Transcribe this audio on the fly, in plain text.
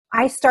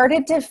I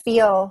started to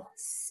feel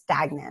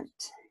stagnant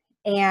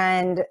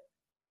and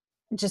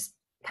just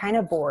kind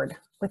of bored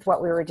with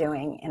what we were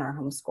doing in our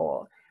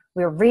homeschool.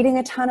 We were reading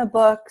a ton of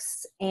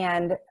books,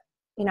 and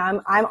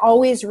I'm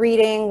always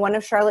reading one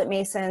of Charlotte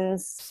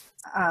Mason's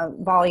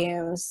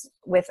volumes.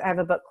 I have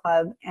a book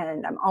club,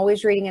 and I'm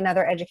always reading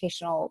another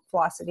educational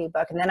philosophy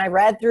book. And then I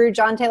read through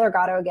John Taylor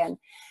Gatto again,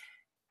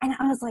 and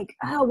I was like,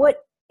 oh, what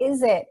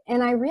is it?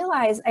 And I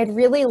realized I'd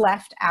really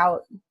left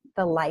out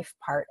the life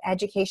part.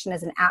 Education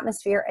is an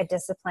atmosphere, a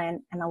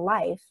discipline, and a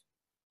life.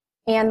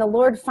 And the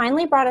Lord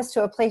finally brought us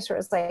to a place where it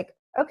was like,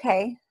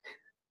 okay,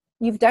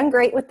 you've done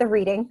great with the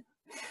reading.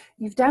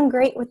 You've done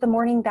great with the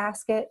morning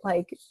basket.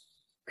 Like,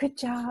 good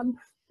job.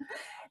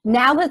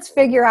 Now let's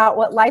figure out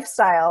what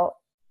lifestyle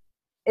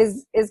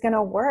is going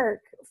to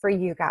work for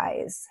you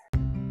guys.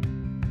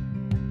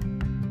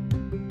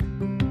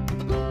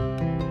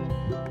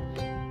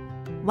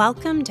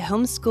 Welcome to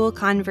Homeschool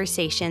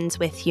Conversations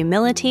with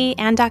Humility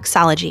and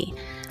Doxology,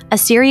 a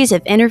series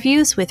of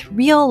interviews with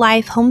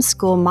real-life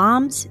homeschool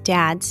moms,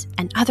 dads,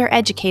 and other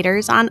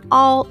educators on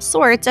all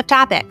sorts of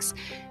topics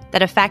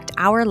that affect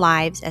our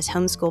lives as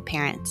homeschool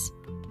parents.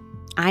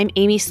 I'm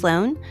Amy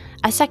Sloan,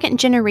 a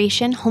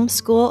second-generation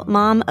homeschool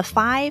mom of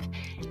 5,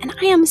 and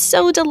I am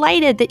so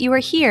delighted that you are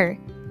here.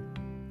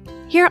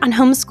 Here on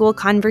Homeschool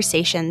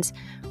Conversations,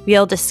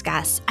 we'll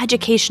discuss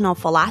educational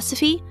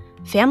philosophy,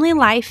 family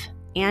life,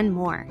 and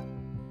more.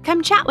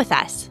 Come chat with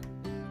us.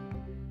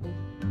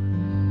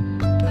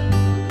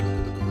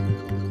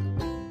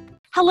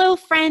 Hello,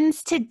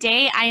 friends.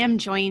 Today I am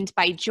joined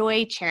by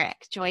Joy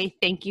Cherick. Joy,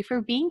 thank you for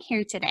being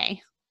here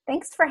today.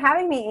 Thanks for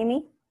having me,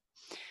 Amy.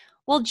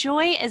 Well,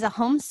 Joy is a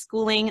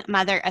homeschooling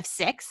mother of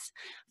 6,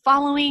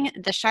 following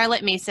the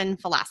Charlotte Mason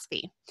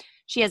philosophy.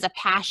 She has a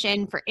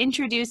passion for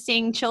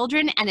introducing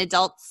children and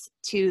adults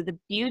to the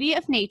beauty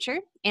of nature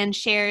and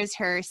shares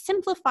her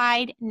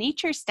simplified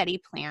nature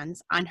study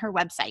plans on her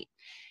website,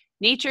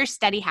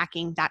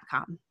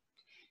 naturestudyhacking.com.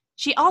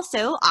 She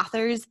also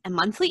authors a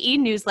monthly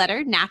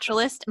e-newsletter,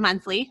 Naturalist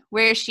Monthly,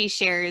 where she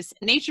shares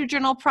nature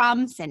journal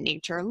prompts and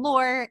nature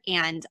lore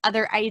and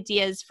other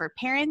ideas for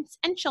parents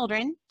and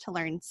children to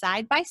learn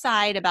side by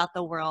side about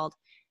the world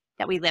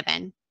that we live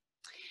in.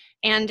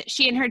 And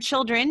she and her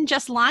children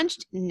just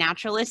launched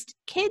Naturalist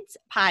Kids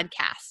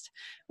Podcast,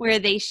 where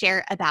they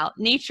share about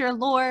nature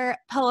lore,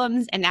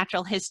 poems, and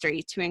natural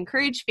history to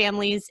encourage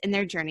families in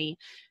their journey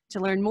to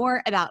learn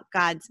more about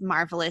God's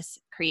marvelous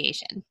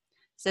creation.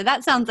 So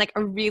that sounds like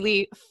a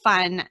really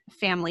fun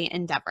family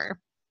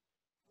endeavor.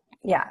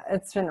 Yeah,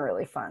 it's been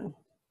really fun.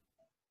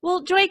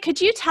 Well, Joy,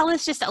 could you tell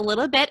us just a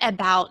little bit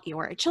about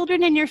your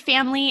children and your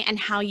family and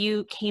how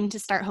you came to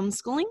start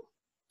homeschooling?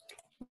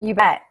 You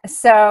bet.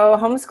 So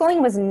homeschooling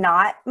was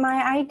not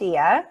my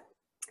idea,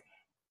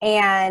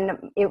 and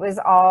it was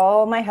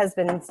all my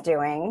husband's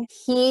doing.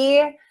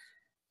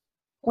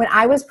 When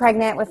I was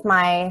pregnant with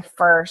my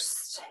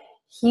first,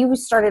 he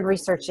started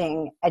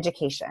researching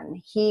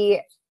education. He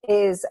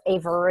is a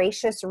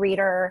voracious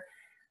reader.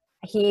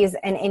 He's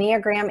an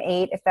Enneagram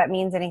 8, if that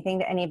means anything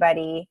to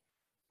anybody.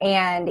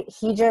 And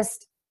he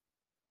just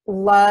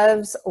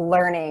loves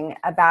learning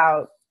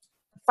about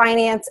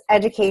finance,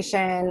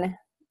 education,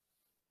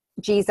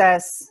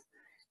 Jesus,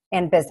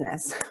 and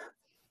business.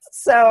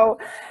 So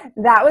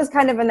that was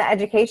kind of in the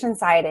education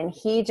side. And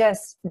he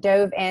just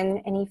dove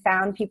in and he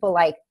found people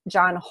like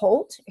John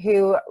Holt,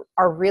 who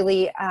are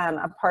really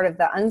a part of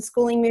the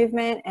unschooling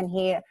movement. And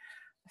he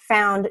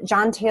found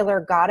John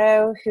Taylor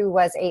Gatto, who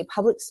was a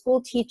public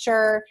school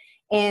teacher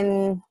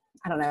in,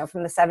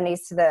 from the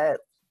 70s to the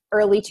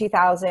early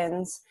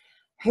 2000s,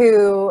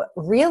 who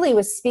really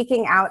was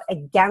speaking out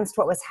against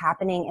what was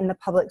happening in the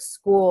public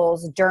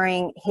schools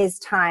during his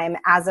time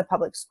as a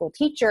public school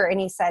teacher. And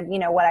he said,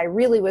 what I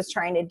really was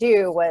trying to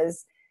do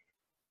was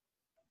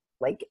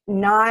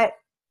not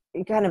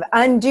kind of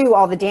undo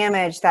all the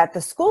damage that the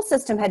school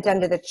system had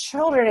done to the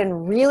children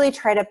and really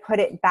try to put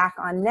it back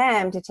on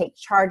them to take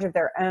charge of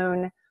their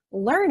own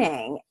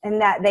learning,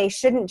 and that they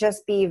shouldn't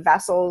just be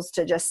vessels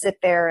to just sit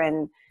there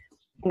and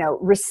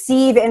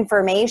receive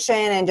information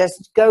and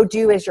just go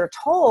do as you're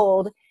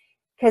told.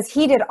 Because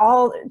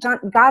John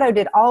Gatto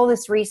did all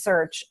this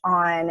research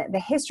on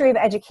the history of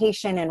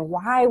education and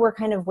why we're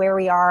kind of where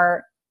we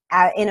are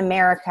in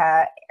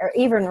America, or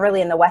even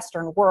really in the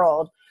Western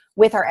world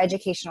with our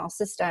educational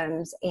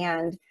systems.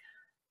 And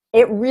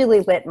it really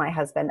lit my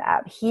husband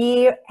up.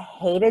 He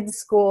hated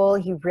school.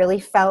 He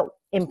really felt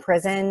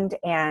imprisoned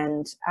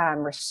and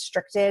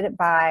restricted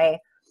by,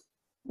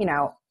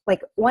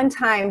 one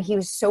time he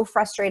was so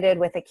frustrated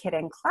with a kid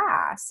in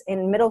class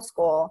in middle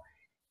school,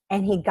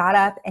 and he got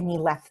up and he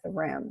left the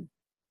room.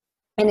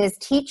 And his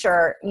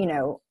teacher,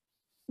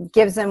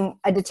 gives him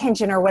a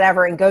detention or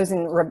whatever and goes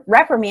and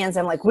reprimands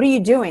him, like, what are you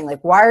doing?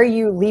 Like, why are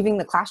you leaving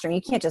the classroom?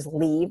 You can't just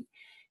leave.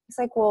 He's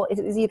like, well,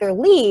 it was either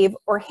leave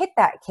or hit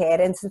that kid.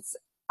 And since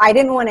I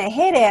didn't want to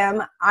hit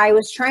him, I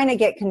was trying to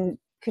get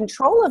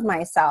control of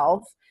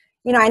myself.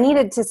 I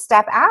needed to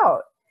step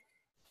out.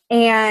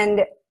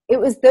 And it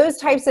was those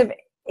types of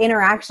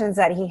interactions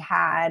that he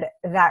had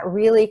that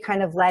really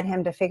kind of led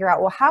him to figure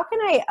out, well, how can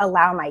I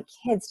allow my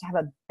kids to have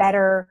a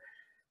better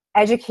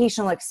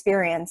educational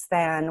experience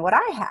than what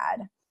I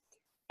had?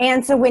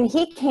 And so when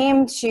he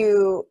came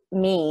to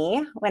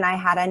me, when I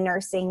had a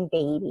nursing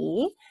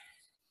baby,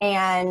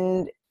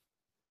 and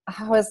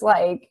I was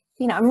like,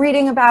 I'm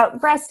reading about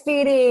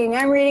breastfeeding,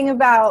 I'm reading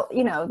about,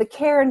 the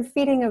care and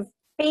feeding of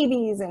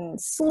babies and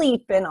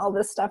sleep and all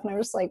this stuff. And I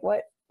was like,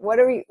 why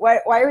are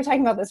we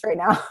talking about this right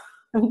now?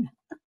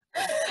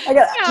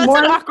 It's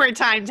an awkward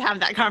time to have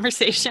that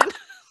conversation.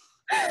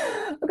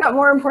 I've got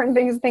more important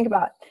things to think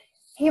about.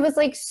 He was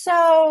like,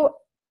 so,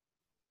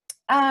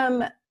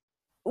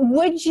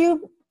 would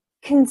you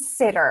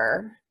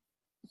consider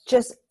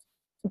just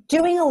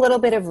doing a little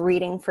bit of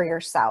reading for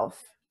yourself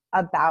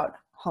about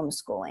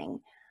homeschooling?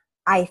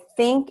 I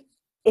think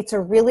it's a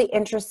really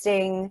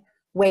interesting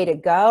way to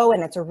go,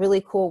 and it's a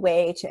really cool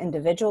way to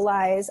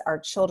individualize our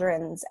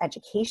children's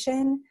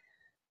education.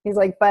 He's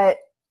like, but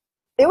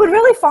it would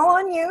really fall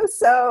on you,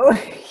 so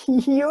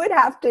you would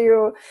have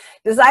to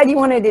decide you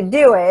wanted to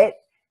do it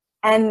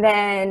and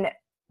then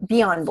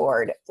be on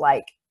board,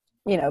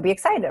 be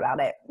excited about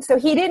it. So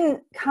he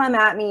didn't come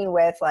at me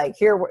with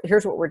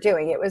here's what we're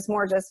doing. It was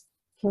more just,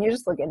 can you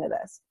just look into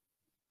this?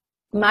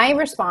 My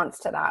response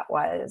to that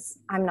was,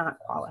 I'm not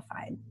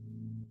qualified.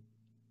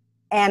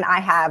 And I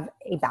have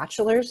a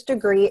bachelor's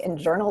degree in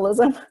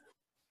journalism.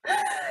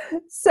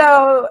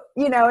 So,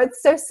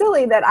 it's so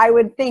silly that I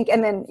would think,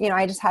 and then,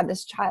 I just had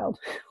this child,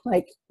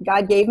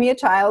 God gave me a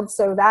child.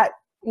 So that,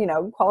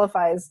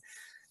 qualifies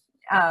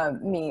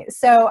me.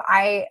 So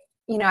I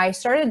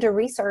started to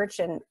research,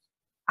 and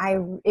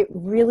it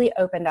really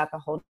opened up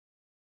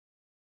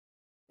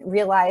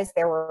realized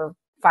there were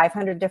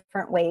 500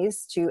 different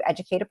ways to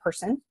educate a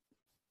person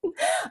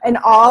and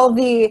all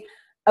the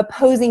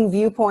opposing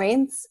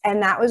viewpoints.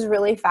 And that was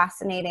really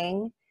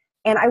fascinating.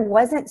 And I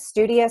wasn't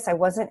studious. I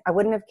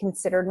wouldn't have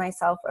considered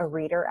myself a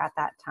reader at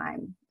that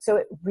time. So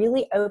it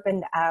really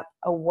opened up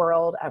a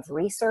world of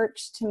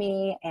research to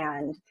me.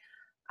 And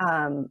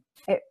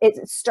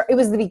it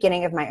was the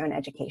beginning of my own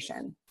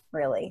education,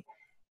 really.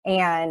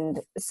 And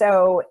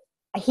so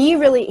he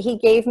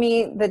gave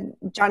me the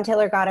John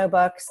Taylor Gatto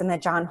books and the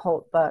John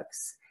Holt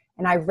books.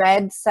 And I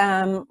read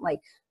some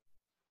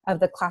of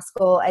the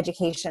classical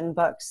education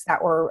books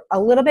that were a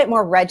little bit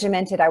more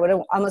regimented. I would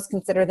almost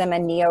consider them a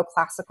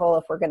neoclassical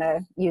if we're going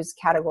to use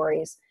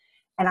categories.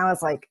 And I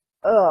was like,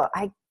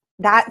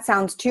 that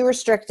sounds too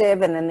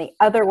restrictive. And then the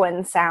other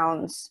one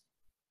sounds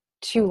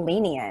too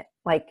lenient.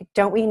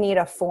 Don't we need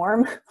a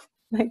form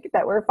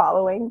that we're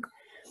following?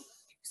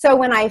 So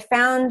when I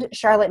found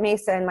Charlotte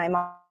Mason, my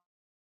mom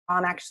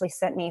actually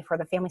sent me For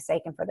the Family's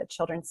Sake and For the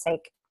Children's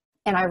Sake.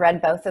 And I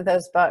read both of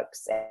those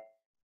books.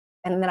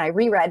 And then I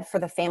reread For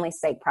the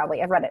Family's Sake. I've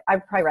probably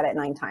read it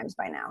 9 times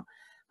by now,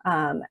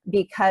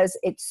 because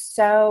it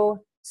so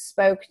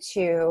spoke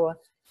to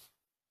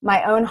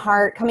my own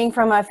heart, coming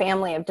from a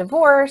family of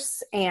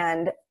divorce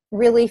and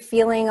really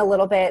feeling a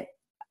little bit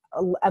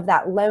of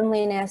that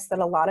loneliness that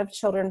a lot of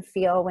children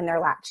feel when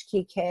they're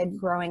latchkey kid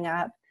growing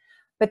up.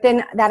 But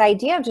then that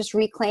idea of just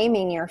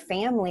reclaiming your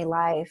family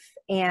life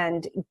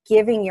and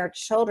giving your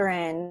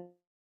children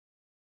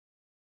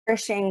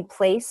nourishing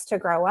place to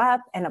grow up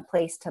and a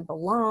place to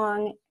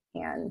belong,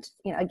 and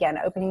again,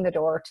 opening the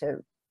door to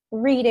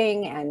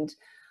reading and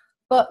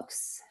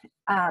books.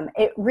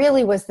 It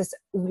really was this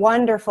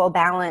wonderful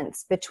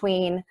balance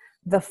between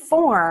the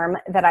form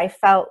that I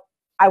felt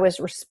I was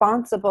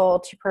responsible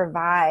to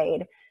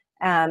provide,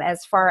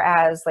 as far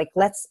as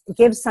let's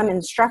give some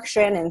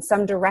instruction and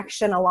some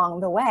direction along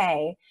the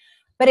way,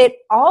 but it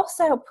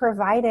also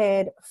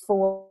provided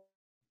for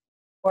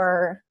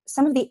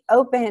some of the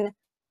open,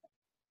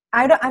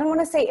 I don't want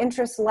to say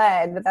interest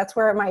led, but that's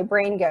where my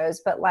brain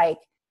goes, but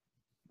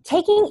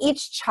taking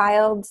each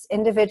child's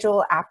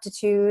individual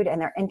aptitude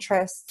and their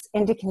interests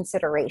into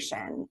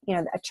consideration.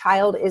 A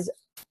child is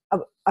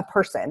a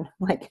person,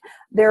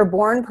 they're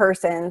born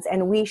persons,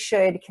 and we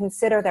should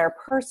consider their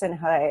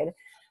personhood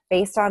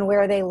based on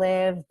where they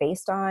live,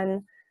 based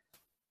on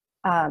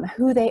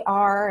who they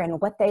are and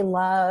what they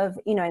love,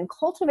 and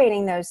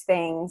cultivating those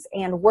things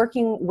and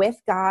working with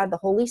God, the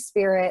Holy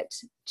Spirit,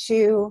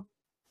 to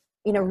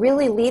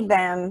really lead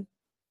them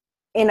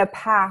in a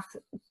path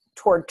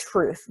toward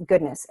truth,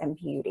 goodness, and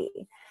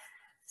beauty.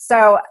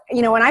 So,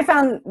 when I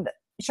found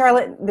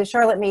the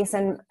Charlotte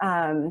Mason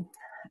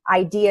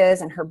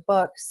ideas and her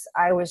books,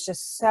 I was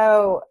just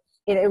so,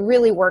 it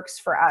really works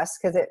for us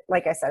because it,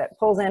 like I said, it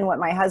pulls in what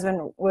my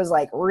husband was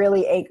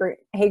really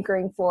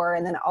hankering for,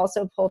 and then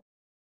also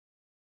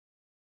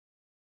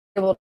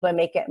able to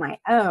make it my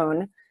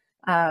own.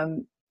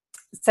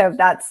 So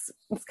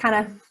it's kind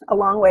of a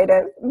long way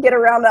to get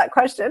around that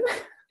question.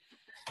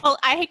 Well,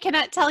 I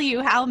cannot tell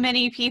you how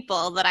many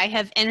people that I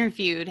have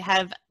interviewed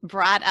have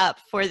brought up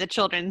For the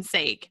Children's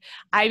Sake.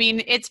 I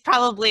mean, it's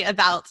probably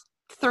about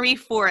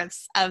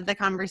 3/4 of the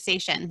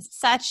conversation.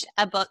 Such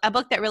a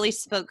book that really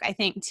spoke, I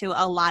think, to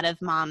a lot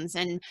of moms,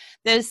 and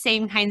those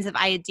same kinds of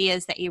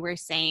ideas that you were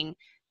saying,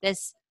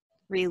 this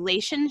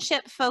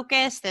relationship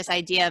focus, this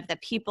idea of the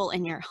people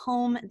in your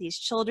home, these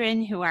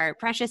children who are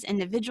precious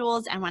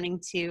individuals and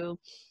wanting to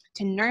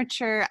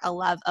nurture a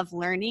love of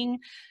learning.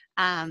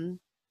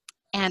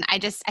 And I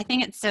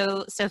think it's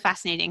so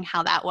fascinating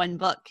how that one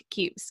book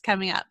keeps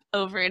coming up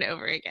over and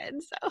over again.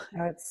 So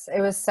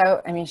it was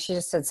so, I mean, she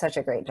just did such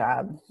a great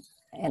job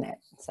in it.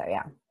 So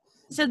yeah.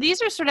 So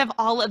these are sort of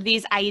all of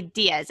these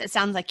ideas. It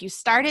sounds like you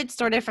started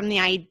sort of from the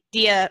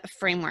idea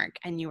framework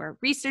and you were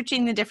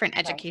researching the different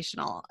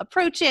educational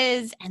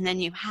approaches. And then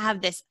you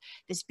have this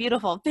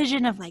beautiful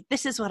vision of like,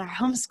 this is what our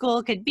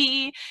homeschool could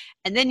be.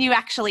 And then you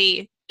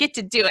actually get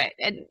to do it.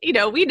 And,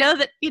 we know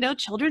that,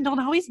 children don't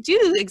always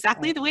do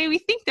exactly the way we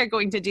think they're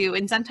going to do.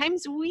 And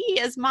sometimes we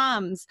as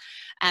moms,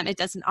 it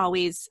doesn't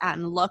always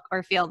look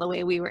or feel the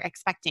way we were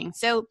expecting.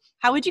 So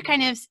how would you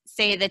kind of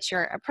say that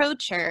your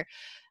approach or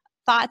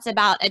thoughts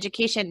about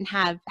education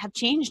have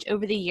changed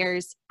over the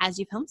years as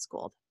you've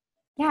homeschooled?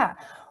 Yeah.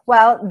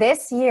 Well,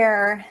 this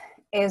year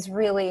is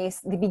really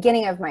the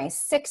beginning of my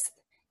 6th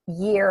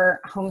year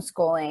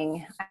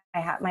homeschooling.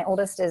 My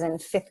oldest is in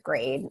 5th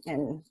grade,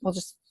 and we'll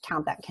just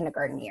count that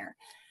kindergarten year.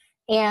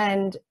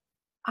 And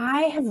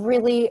I have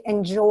really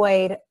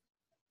enjoyed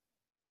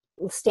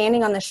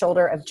standing on the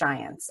shoulder of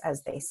giants,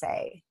 as they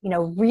say,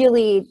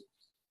 really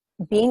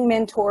being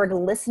mentored,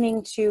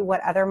 listening to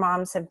what other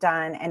moms have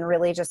done, and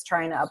really just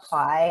trying to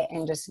apply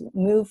and just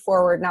move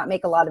forward, not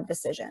make a lot of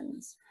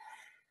decisions.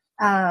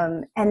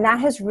 And that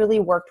has really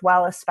worked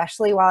well,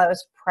 especially while I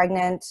was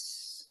pregnant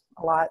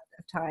a lot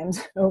of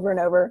times over and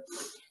over.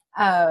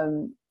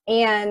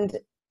 And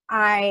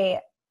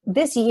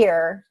this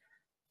year,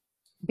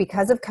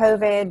 because of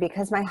COVID,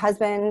 because my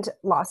husband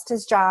lost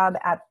his job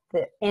at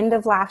the end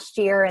of last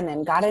year and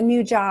then got a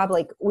new job,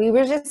 like we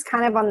were just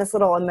kind of on this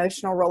little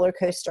emotional roller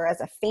coaster as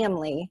a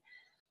family,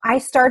 I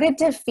started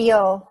to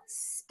feel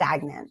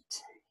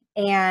stagnant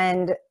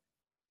and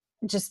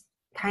just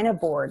kind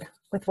of bored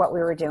with what we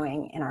were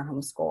doing in our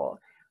homeschool.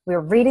 We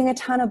were reading a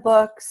ton of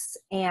books,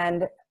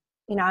 and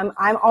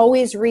I'm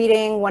always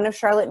reading one of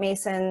Charlotte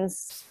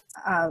Mason's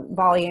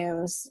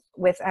volumes.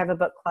 I have a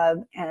book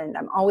club, and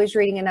I'm always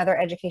reading another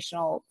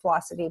educational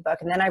philosophy book.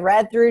 And then I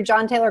read through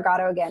John Taylor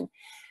Gatto again,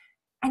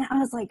 and I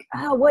was like,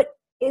 oh, what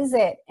is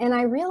it? And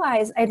I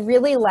realized I'd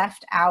really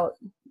left out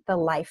the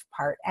life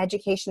part.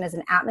 Education is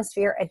an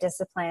atmosphere, a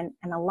discipline,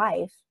 and a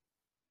life.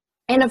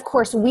 And of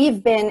course,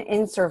 we've been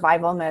in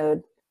survival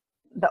mode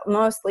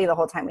mostly the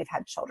whole time we've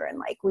had children.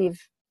 Like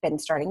we've been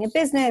starting a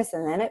business,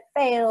 and then it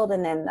failed,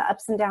 and then the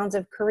ups and downs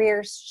of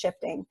careers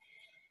shifting.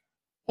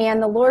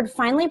 And the Lord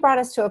finally brought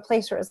us to a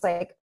place where it's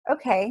like,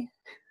 okay,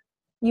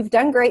 you've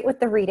done great with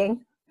the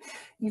reading.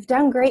 You've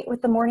done great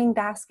with the morning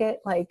basket.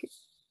 Like,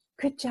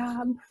 good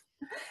job.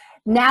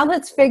 Now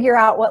let's figure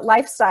out what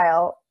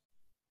lifestyle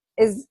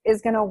is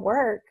going to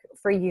work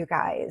for you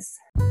guys.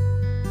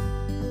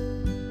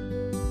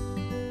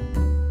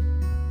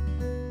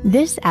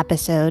 This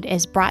episode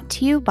is brought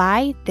to you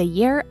by The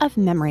Year of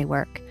Memory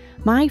Work,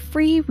 my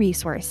free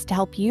resource to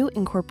help you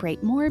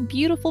incorporate more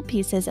beautiful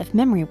pieces of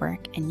memory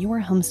work in your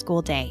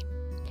homeschool day.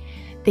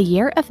 The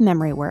Year of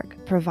Memory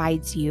Work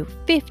provides you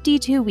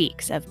 52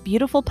 weeks of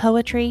beautiful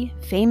poetry,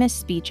 famous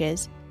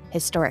speeches,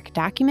 historic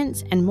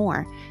documents, and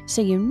more,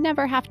 so you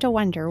never have to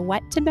wonder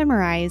what to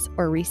memorize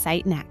or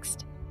recite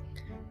next.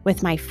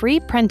 With my free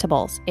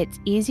printables, it's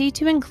easy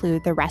to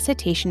include the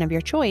recitation of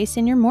your choice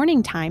in your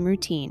morning time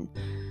routine.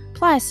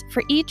 Plus,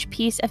 for each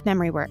piece of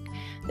memory work,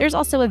 there's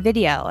also a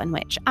video in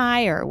which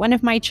I or one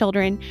of my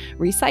children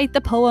recite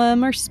the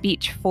poem or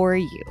speech for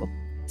you.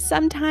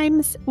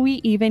 Sometimes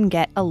we even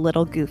get a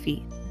little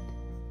goofy.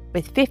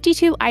 With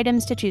 52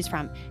 items to choose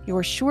from,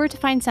 you're sure to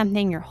find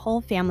something your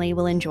whole family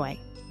will enjoy.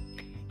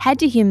 Head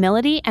to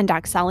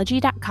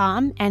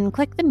humilityanddoxology.com and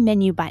click the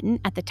menu button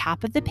at the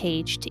top of the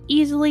page to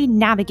easily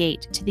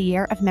navigate to the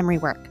Year of Memory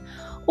Work.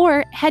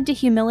 Or head to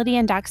Humility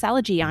and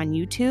Doxology on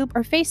YouTube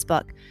or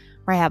Facebook,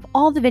 where I have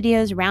all the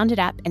videos rounded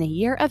up in a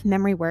Year of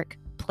Memory Work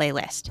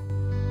playlist.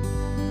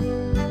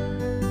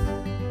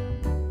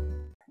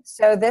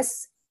 So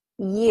this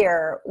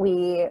year,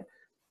 we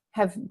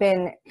have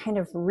been kind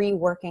of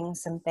reworking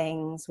some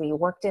things. We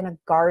worked in a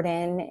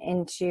garden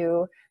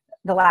into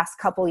the last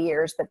couple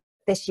years, but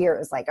this year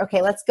is like,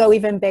 okay, let's go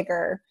even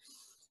bigger.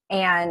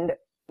 And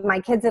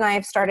my kids and I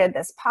have started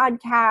this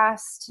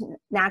podcast,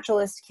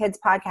 Naturalist Kids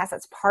Podcast.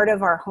 That's part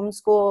of our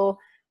homeschool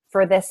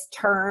for this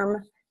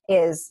term.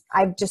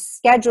 I've just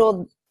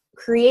scheduled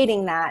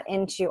creating that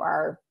into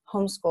our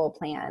homeschool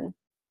plan.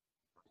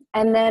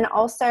 And then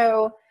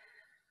also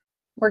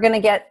we're going to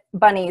get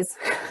bunnies.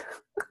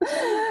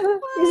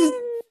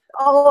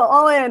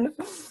 all in.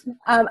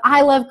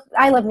 I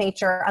love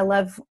nature. I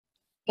love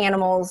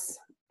animals.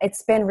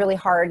 It's been really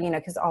hard,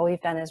 because all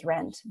we've done is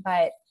rent.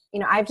 But,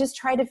 I've just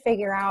tried to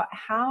figure out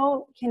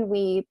how can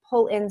we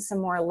pull in some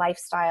more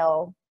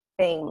lifestyle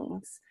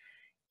things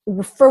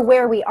for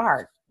where we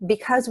are.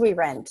 Because we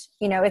rent,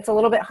 it's a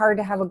little bit hard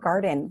to have a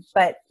garden,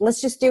 but let's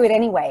just do it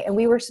anyway. And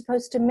we were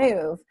supposed to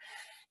move.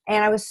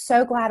 And I was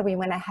so glad we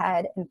went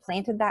ahead and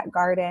planted that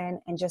garden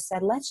and just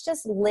said, let's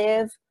just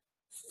live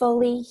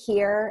fully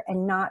here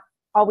and not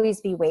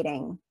always be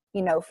waiting,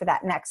 for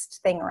that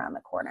next thing around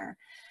the corner.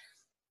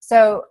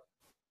 So,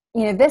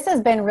 this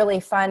has been really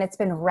fun. It's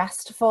been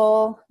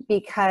restful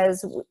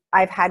because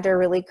I've had to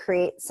really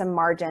create some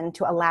margin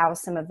to allow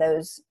some of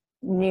those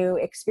new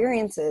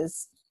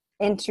experiences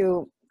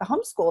into the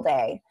homeschool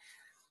day.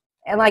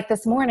 And like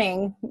this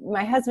morning,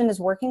 my husband is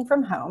working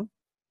from home,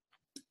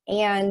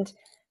 and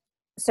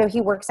so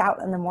he works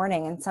out in the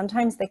morning, and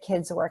sometimes the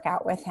kids work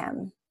out with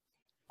him.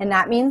 And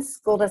that means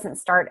school doesn't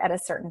start at a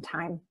certain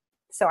time.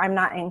 So I'm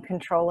not in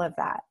control of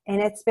that.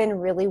 And it's been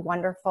really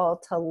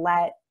wonderful to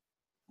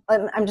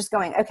I'm just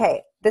going,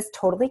 okay, this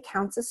totally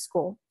counts as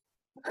school.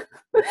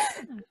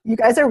 You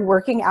guys are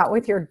working out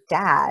with your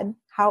dad.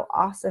 How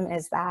awesome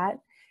is that?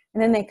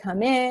 And then they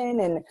come in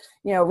and,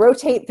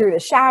 rotate through the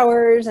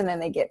showers, and then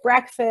they get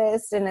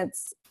breakfast. And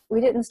we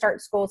didn't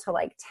start school till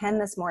like 10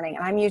 this morning.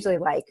 And I'm usually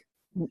like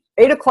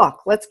 8:00,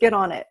 let's get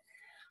on it.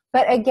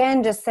 But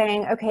again, just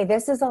saying, okay,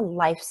 this is a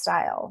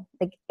lifestyle.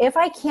 Like if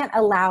I can't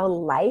allow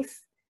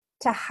life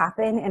to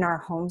happen in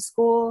our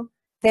homeschool,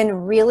 then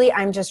really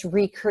I'm just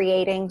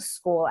recreating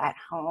school at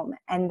home.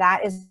 And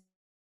that is,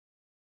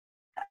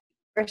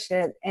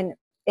 and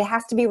it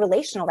has to be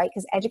relational, right?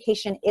 Because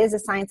education is a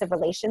science of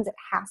relations.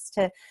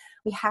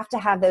 We have to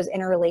have those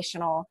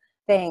interrelational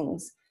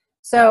things.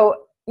 So,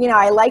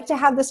 I like to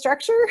have the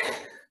structure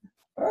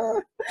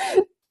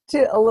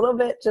to a little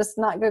bit, just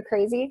not go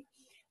crazy.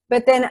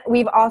 But then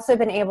we've also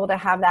been able to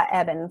have that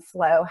ebb and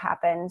flow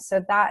happen.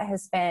 So that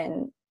has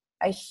been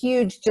a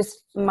huge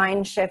just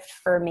mind shift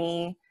for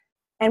me.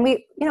 And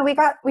we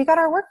got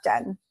our work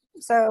done.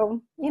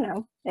 So,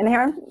 and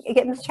here I'm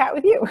getting to chat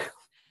with you.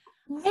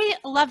 I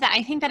love that.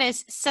 I think that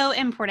is so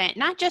important,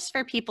 not just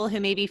for people who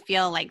maybe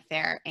feel like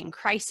they're in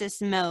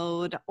crisis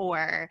mode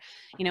or,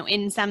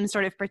 in some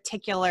sort of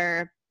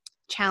particular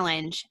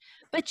challenge,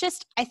 but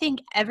just, I think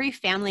every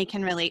family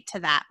can relate to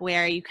that,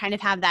 where you kind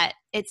of have that,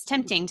 it's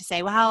tempting to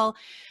say, well,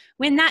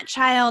 when that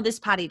child is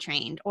potty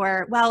trained,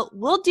 or, well,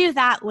 we'll do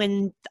that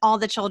when all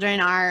the children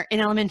are in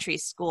elementary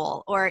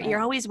school, or Right. You're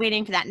always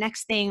waiting for that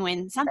next thing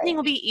when something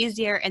will be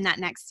easier in that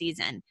next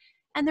season.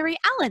 And the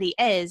reality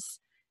is,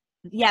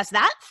 yes,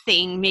 that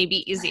thing may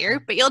be easier,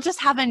 but you'll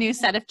just have a new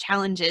set of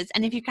challenges.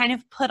 And if you kind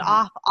of put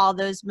off all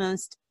those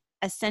most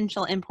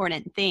essential,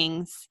 important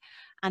things,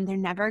 they're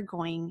never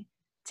going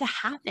to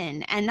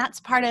happen. And that's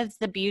part of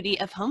the beauty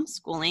of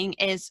homeschooling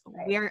is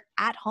we're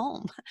at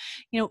home,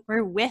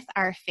 we're with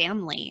our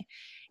family.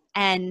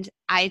 And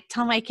I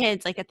tell my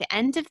kids, like, at the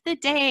end of the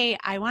day,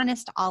 I want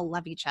us to all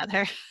love each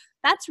other.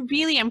 That's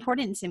really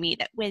important to me,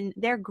 that when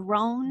they're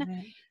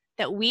grown,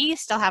 that we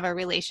still have a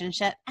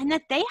relationship and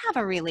that they have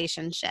a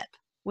relationship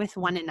with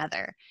one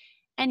another.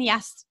 And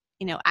yes,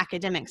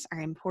 academics are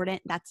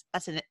important. That's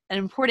an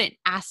important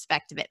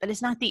aspect of it, but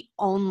it's not the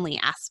only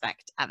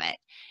aspect of it.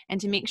 And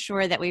to make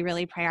sure that we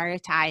really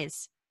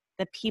prioritize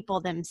the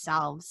people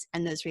themselves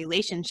and those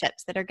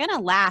relationships that are going to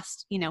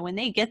last, when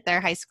they get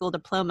their high school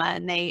diploma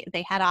and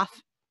they head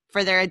off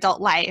for their adult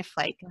life.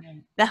 Like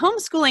the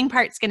homeschooling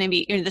part's going to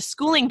be, the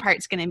schooling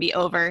part's going to be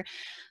over,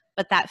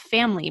 but that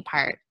family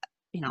part,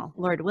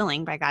 Lord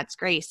willing, by God's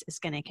grace, is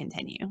going to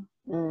continue.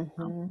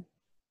 Mm-hmm.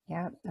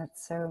 Yeah,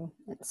 it's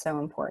so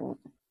important.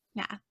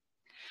 Yeah.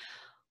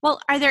 Well,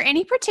 are there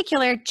any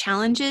particular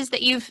challenges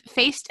that you've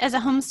faced as a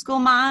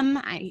homeschool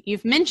mom?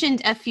 You've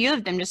mentioned a few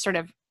of them, just sort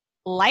of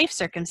life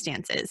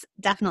circumstances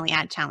definitely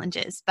add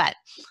challenges, but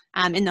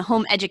in the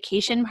home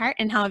education part,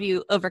 and how have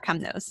you overcome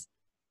those?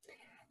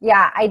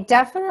 Yeah, I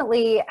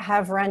definitely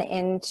have run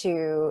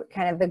into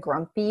kind of the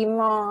grumpy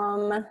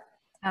mom,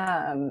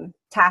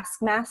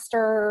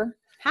 taskmaster.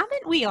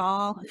 Haven't we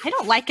all? I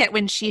don't like it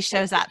when she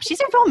shows up. She's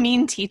a real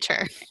mean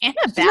teacher and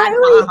a bad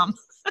mom.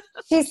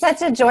 She's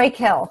such a joy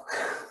kill.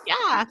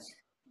 Yeah.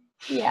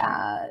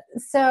 Yeah.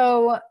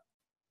 So,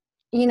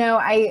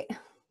 I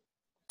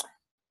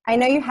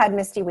know you had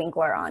Misty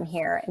Winkler on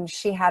here, and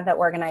she has the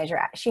Organize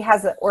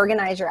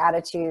Your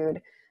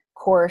Attitude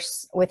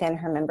course within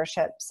her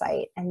membership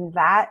site. And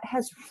that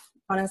has,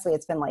 honestly,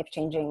 it's been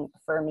life-changing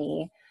for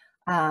me,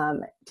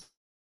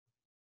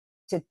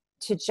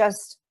 to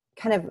just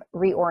kind of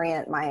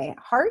reorient my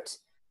heart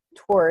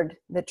toward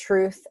the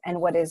truth and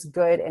what is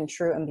good and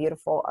true and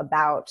beautiful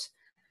about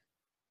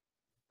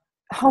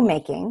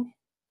homemaking,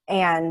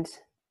 and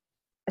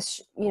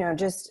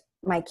just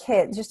my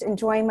kids, just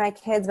enjoying my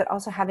kids, but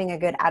also having a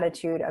good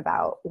attitude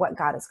about what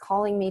God is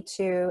calling me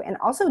to, and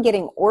also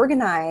getting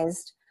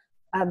organized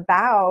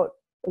about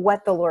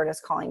what the Lord is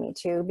calling me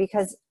to,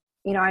 because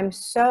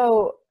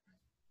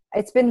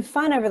it's been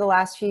fun over the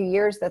last few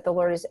years that the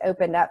Lord has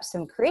opened up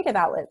some creative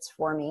outlets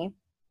for me.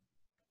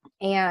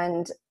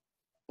 And,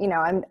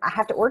 I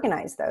have to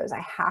organize those.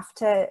 I have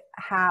to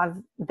have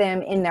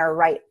them in their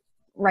right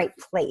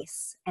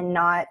place, and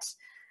not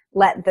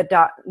let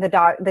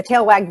the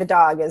tail wag the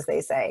dog, as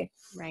they say.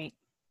 Right.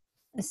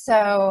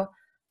 So,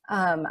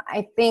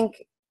 I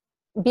think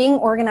being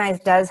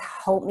organized does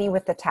help me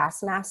with the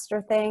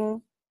taskmaster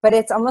thing, but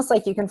it's almost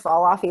like you can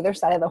fall off either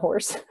side of the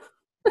horse.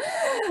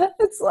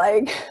 It's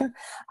like,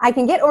 I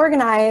can get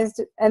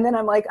organized, and then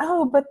I'm like,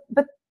 oh, but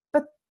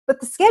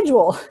the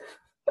schedule.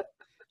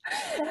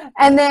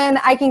 And then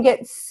I can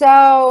get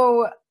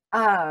so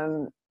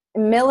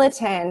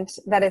militant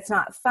that it's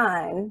not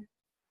fun.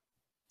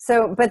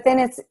 So, but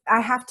then I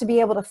have to be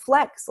able to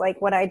flex,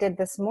 like what I did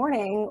this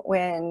morning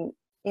when,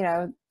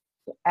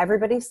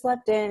 everybody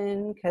slept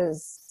in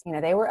because,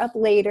 they were up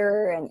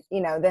later, and,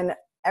 then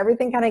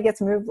everything kind of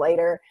gets moved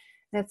later.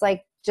 And it's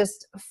like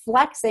just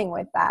flexing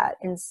with that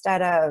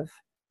instead of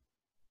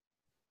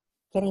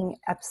getting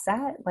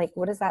upset. Like,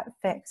 what does that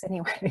fix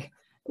anyway?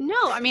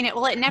 No, I mean, it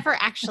never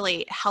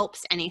actually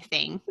helps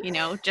anything,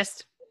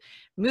 just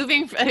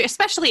moving,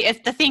 especially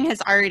if the thing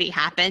has already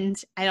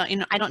happened. I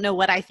don't know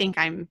what I think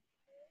I'm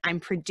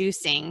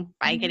producing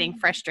by getting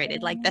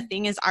frustrated. Like the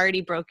thing is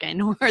already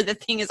broken or the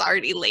thing is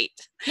already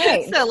late.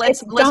 Right. So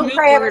let's don't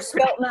cry over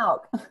spilt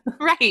milk.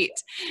 Right.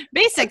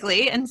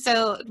 Basically. And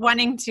so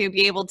wanting to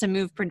be able to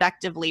move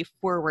productively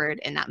forward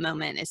in that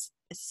moment is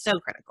so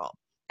critical.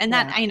 And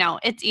that, I know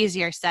it's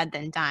easier said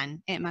than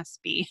done. It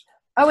must be.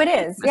 Oh, it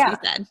is. Yeah.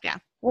 Said. Yeah.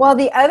 Well,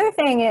 the other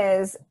thing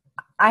is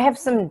I have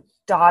some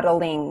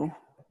dawdling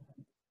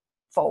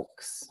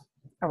folks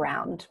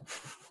around.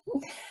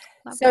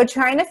 So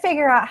trying to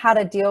figure out how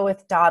to deal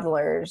with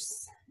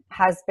dawdlers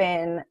has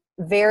been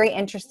very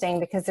interesting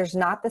because there's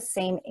not the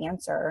same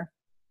answer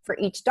for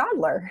each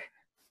dawdler.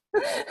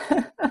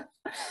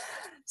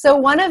 So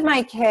one of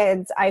my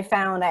kids, I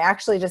found I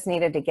actually just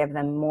needed to give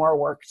them more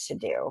work to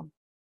do.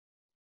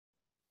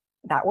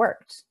 That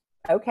worked.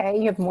 Okay,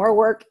 you have more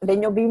work,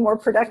 then you'll be more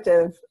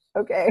productive.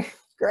 Okay,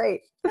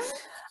 great.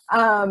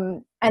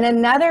 And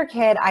another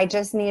kid,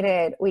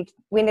 we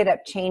ended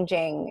up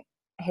changing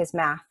his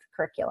math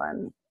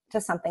curriculum to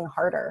something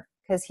harder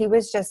because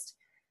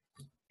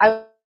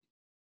I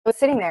was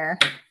sitting there.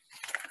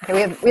 Okay,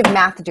 we have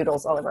math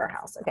doodles all over our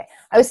house. Okay,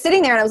 I was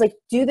sitting there and I was like,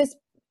 do this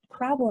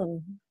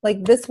problem,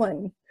 like this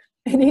one.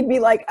 And he'd be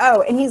like,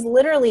 oh, and he's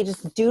literally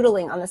just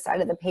doodling on the side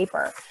of the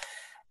paper.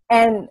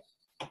 And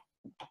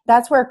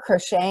that's where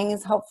crocheting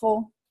is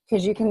helpful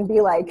because you can be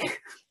like,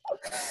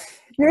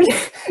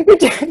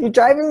 you're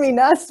driving me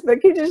nuts, but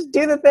can you just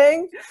do the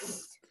thing?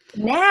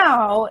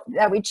 Now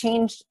that we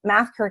changed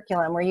math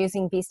curriculum, we're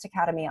using Beast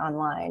Academy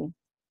Online.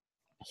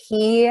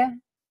 He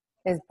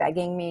is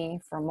begging me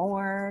for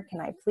more. Can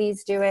I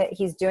please do it?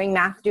 He's doing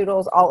math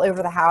doodles all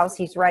over the house.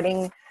 He's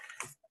writing,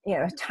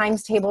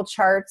 times table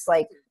charts.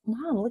 Like,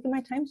 Mom, look at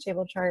my times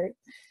table chart.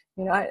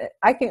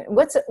 I can.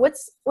 What's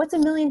a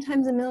million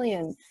times a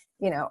million?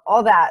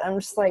 All that. I'm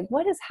just like,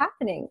 what is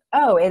happening?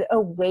 Oh, it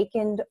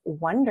awakened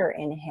wonder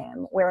in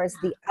him. Whereas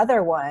the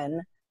other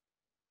one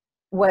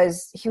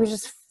he was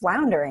just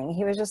floundering.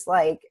 He was just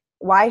like,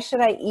 why should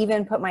I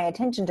even put my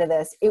attention to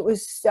this?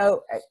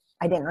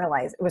 I didn't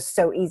realize it was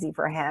so easy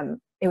for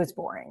him. It was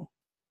boring.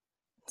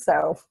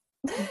 So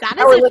that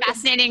is a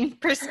fascinating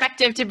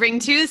perspective to bring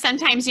too.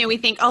 Sometimes, we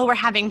think, oh, we're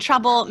having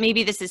trouble.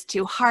 Maybe this is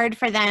too hard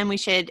for them. We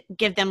should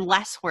give them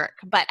less work.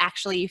 But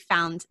actually you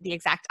found the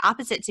exact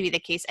opposite to be the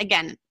case.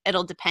 Again,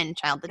 it'll depend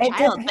child to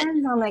child. It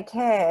depends on the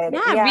kid.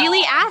 Yeah,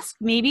 really ask.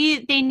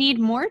 Maybe they need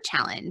more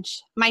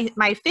challenge. My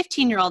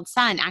 15-year-old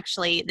son,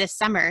 actually, this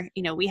summer,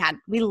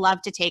 we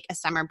love to take a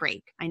summer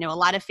break. I know a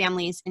lot of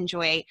families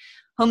enjoy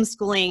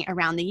homeschooling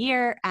around the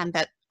year,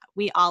 but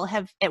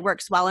it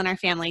works well in our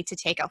family to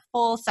take a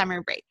full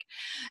summer break.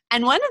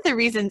 And one of the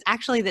reasons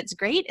actually that's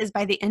great is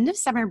by the end of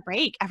summer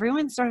break,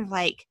 everyone's sort of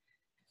like,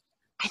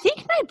 I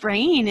think my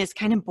brain is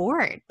kind of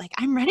bored. Like,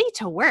 I'm ready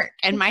to work.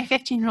 And my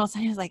 15-year-old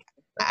son is like,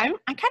 I'm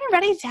kind of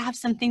ready to have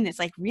something that's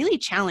like really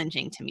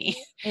challenging to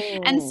me.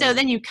 And so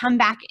then you come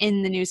back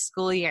in the new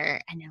school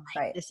year and you're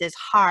like, This is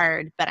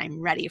hard, but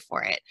I'm ready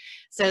for it.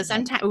 So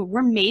sometimes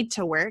we're made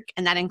to work,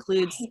 and that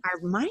includes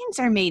our minds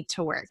are made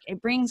to work.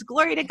 It brings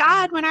glory to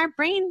God when our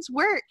brains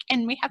work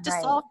and we have to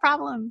solve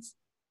problems.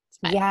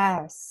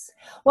 Yes.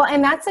 Well,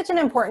 and that's such an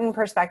important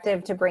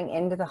perspective to bring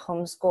into the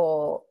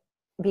homeschool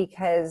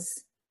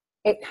because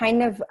it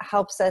kind of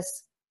helps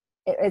us.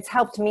 It's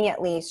helped me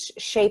at least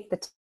shape the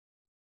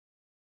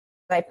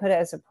I put it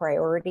as a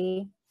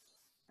priority.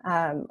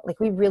 Like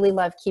we really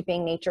love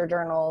keeping nature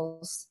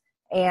journals,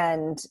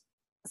 and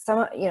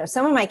some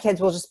of my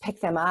kids will just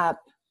pick them up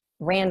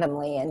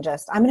randomly and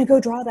just, I'm going to go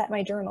draw that in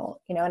my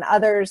journal, and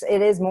others,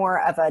 it is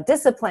more of a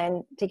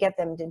discipline to get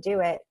them to do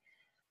it.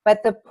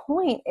 But the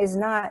point is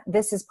not,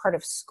 this is part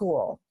of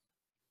school.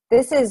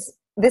 This is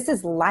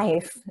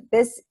life.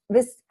 This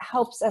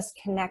helps us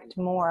connect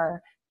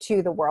more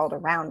to the world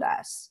around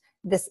us.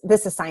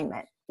 This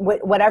assignment,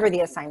 whatever the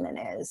assignment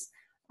is.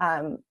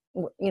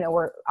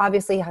 We're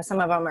obviously, some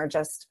of them are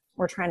just,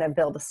 we're trying to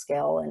build a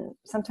skill, and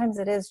sometimes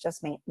it is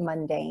just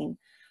mundane,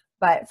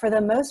 but for the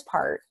most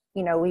part,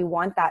 we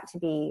want that to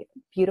be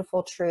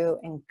beautiful, true,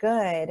 and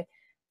good,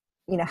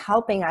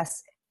 helping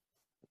us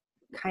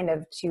kind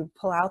of to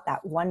pull out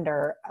that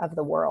wonder of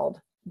the world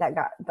that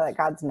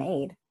God's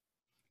made.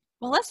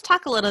 Well, let's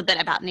talk a little bit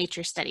about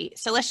nature study.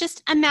 So let's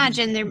just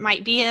imagine there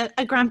might be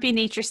a grumpy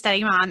nature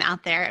study mom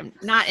out there,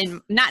 not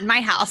in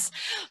my house,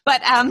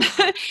 but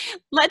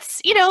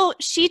let's,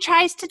 she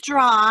tries to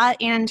draw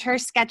and her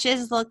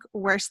sketches look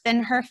worse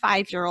than her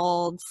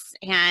 5-year-old's,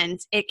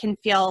 and it can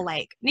feel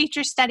like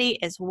nature study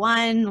is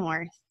one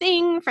more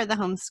thing for the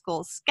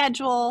homeschool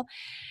schedule.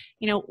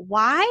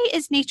 Why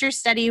is nature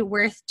study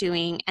worth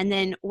doing? And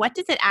then what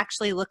does it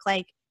actually look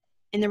like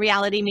in the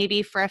reality,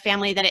 maybe for a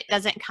family that it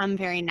doesn't come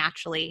very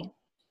naturally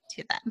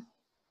to them?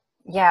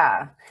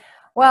 Yeah.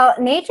 Well,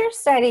 nature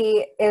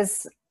study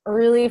is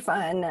really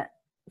fun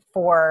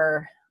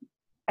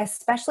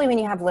especially when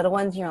you have little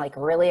ones, you're like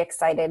really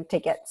excited to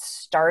get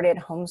started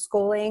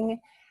homeschooling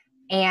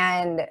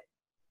and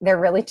they're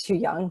really too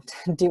young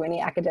to do any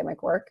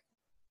academic work,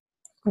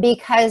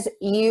 because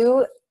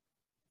you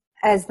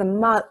as the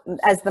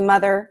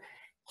mother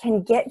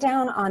can get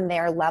down on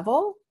their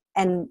level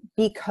and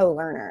be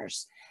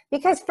co-learners.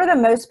 Because for the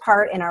most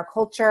part in our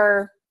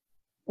culture,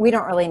 we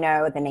don't really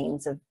know the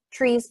names of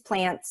trees,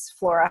 plants,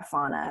 flora,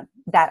 fauna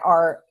that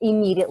are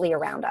immediately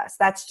around us.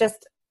 That's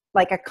just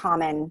like a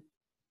common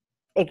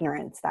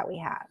ignorance that we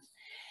have.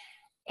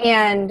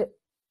 And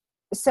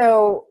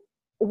so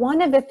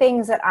one of the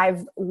things that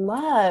I've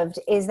loved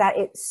is that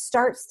it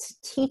starts to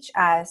teach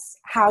us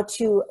how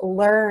to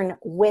learn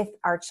with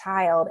our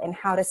child and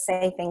how to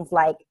say things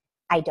like,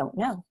 I don't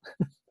know.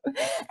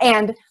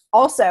 And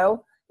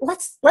also,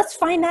 let's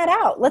find that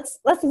out. Let's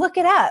look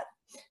it up.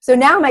 So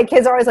now my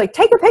kids are always like,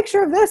 take a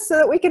picture of this so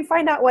that we can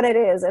find out what it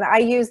is. And I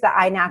use the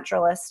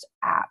iNaturalist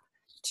app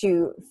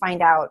to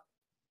find out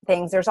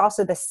things. There's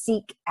also the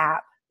Seek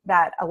app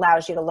that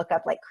allows you to look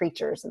up like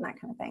creatures and that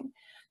kind of thing.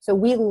 So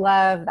we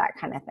love that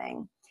kind of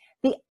thing.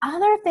 The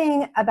other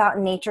thing about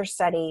nature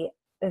study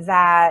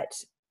that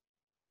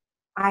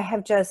I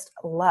have just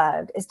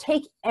loved is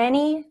take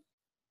any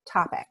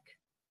topic,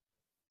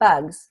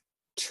 bugs,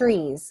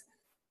 trees,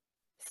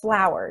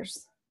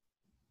 flowers.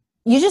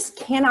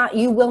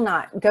 You will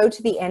not go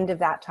to the end of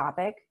that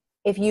topic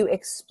if you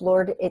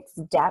explored its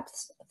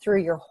depths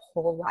through your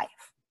whole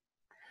life.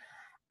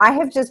 I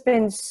have just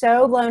been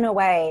so blown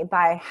away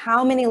by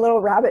how many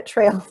little rabbit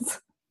trails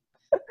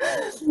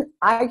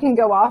I can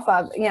go off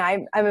of.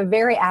 I'm a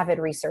very avid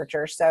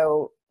researcher,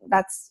 so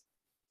that's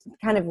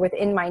kind of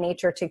within my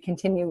nature to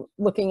continue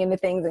looking into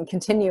things and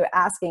continue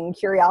asking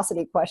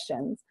curiosity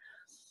questions.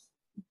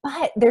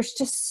 But there's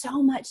just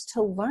so much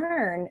to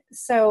learn.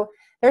 So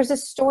there's a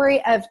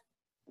story of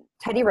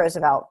Teddy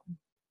Roosevelt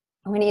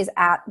when he's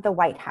at the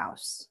White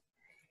House.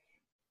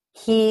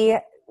 He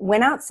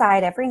went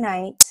outside every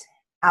night,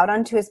 out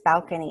onto his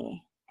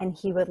balcony, and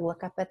he would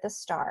look up at the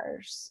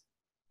stars.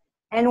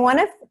 And one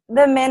of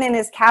the men in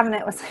his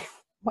cabinet was like,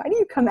 why do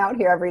you come out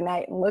here every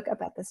night and look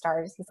up at the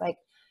stars? He's like,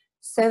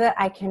 so that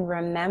I can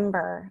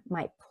remember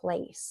my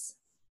place.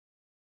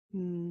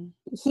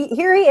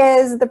 Here he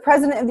is, the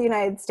president of the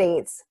United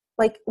States.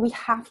 Like, we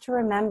have to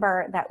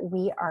remember that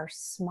we are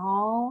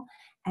small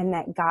and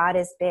that God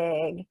is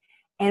big.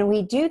 And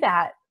we do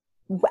that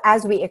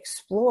as we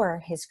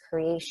explore his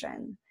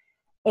creation.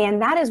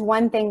 And that is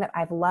one thing that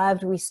I've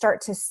loved. We start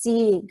to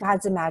see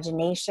God's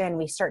imagination.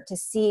 We start to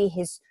see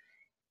his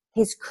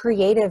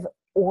creative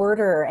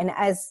order. And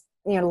as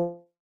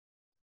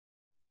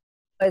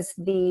was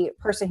the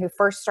person who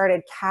first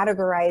started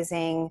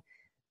categorizing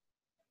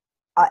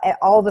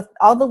all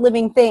the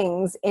living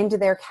things into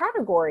their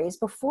categories.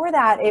 Before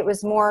that, it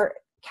was more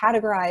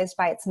categorized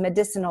by its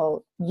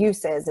medicinal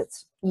uses,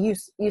 its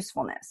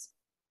usefulness.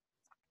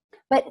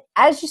 But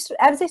as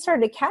they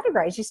started to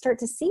categorize, you start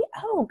to see,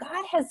 oh,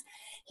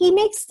 he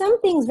makes some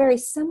things very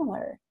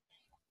similar.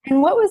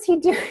 And what was he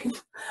doing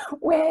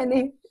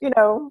when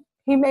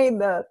he made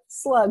the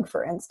slug,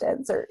 for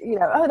instance, or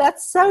oh,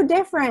 that's so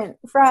different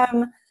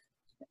from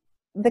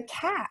the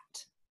cat.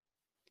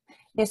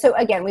 So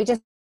again, we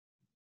just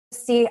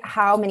see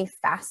how many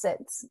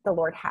facets the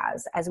Lord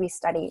has as we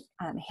study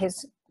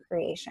his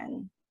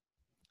creation.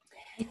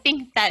 I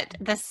think that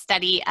the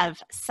study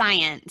of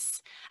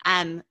science,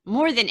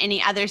 more than any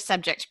other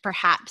subject,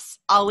 perhaps,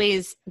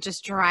 always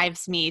just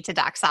drives me to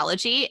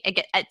doxology.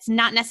 It's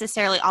not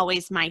necessarily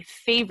always my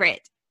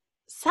favorite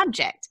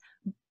subject,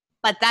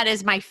 but that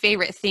is my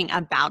favorite thing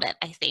about it,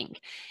 I think,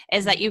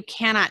 is that you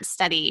cannot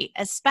study,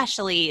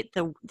 especially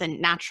the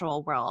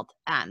natural world,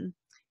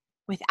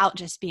 without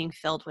just being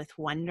filled with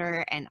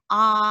wonder and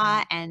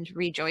awe and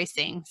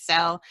rejoicing.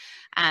 So,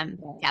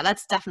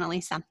 that's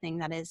definitely something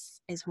that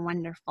is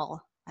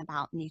wonderful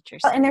about nature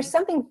study. And there's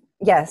something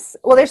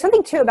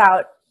too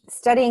about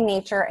studying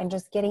nature and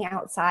just getting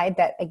outside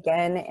that,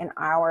 again, in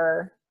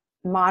our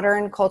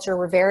modern culture,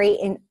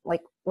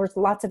 we're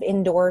lots of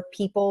indoor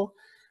people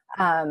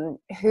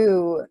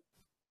who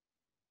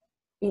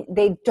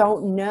they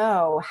don't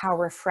know how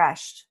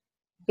refreshed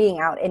being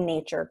out in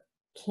nature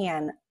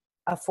can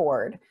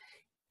afford.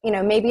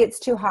 Maybe it's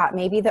too hot.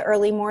 Maybe the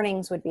early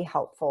mornings would be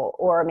helpful,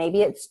 or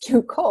maybe it's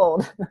too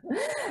cold.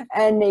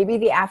 And maybe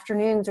the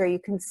afternoons where you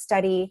can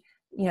study,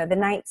 the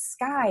night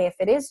sky if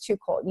it is too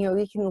cold.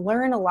 We can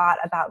learn a lot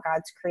about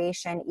God's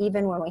creation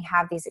even when we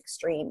have these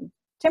extreme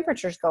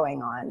temperatures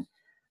going on.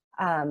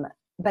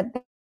 But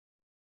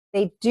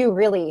they do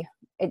really,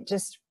 it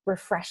just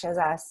refreshes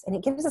us and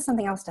it gives us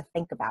something else to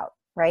think about,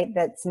 right?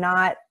 That's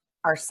not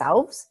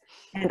ourselves.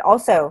 And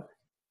also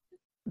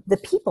the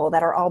people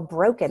that are all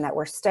broken that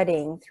we're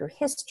studying through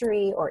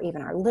history or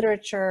even our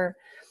literature,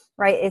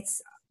 right?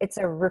 It's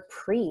a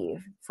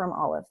reprieve from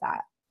all of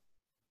that.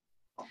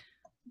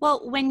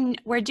 Well, when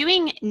we're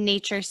doing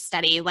nature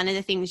study, one of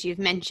the things you've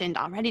mentioned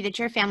already that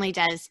your family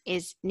does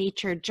is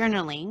nature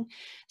journaling.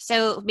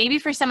 So maybe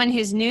for someone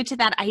who's new to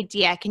that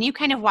idea, can you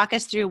kind of walk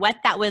us through what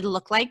that would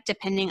look like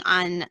depending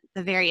on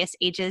the various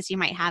ages you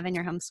might have in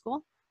your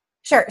homeschool?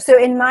 Sure.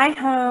 So in my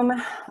home,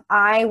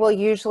 I will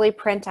usually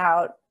print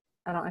out,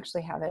 I don't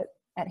actually have it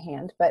at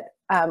hand, but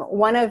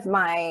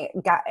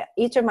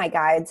each of my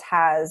guides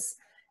has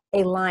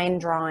a line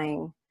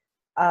drawing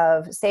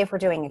of, say if we're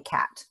doing a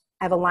cat.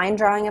 I have a line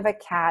drawing of a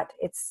cat.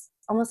 It's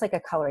almost like a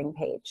coloring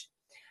page.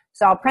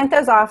 So I'll print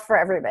those off for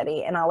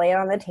everybody and I'll lay it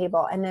on the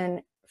table. And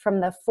then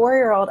from the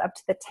 4-year-old up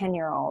to the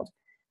 10-year-old,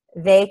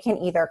 they can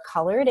either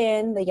color it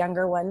in. The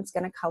younger one's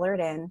going to color it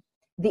in.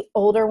 The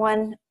older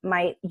one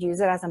might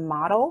use it as a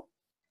model.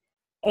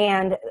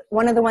 And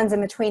one of the ones in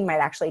between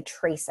might actually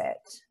trace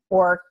it,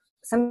 or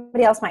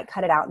somebody else might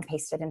cut it out and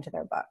paste it into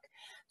their book.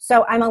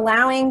 So I'm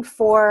allowing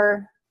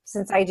for,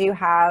 since I do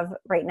have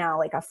right now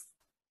like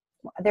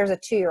there's a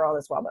 2-year-old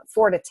as well, but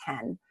 4 to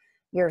 10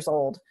 years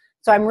old.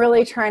 So I'm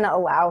really trying to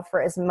allow for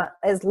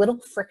as little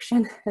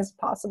friction as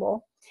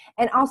possible.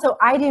 And also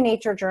I do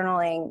nature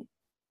journaling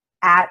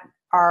at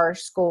our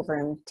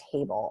schoolroom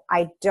table.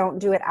 I don't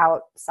do it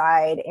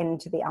outside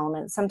into the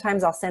elements.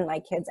 Sometimes I'll send my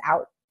kids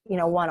out,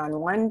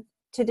 one-on-one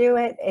to do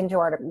it into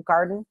our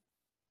garden.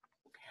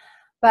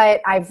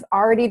 But I've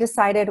already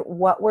decided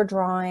what we're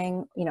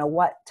drawing,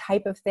 what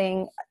type of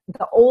thing.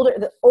 The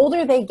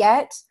older they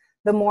get,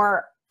 the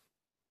more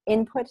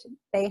input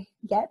they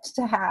get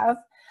to have.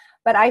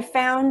 But I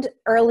found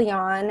early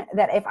on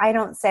that if I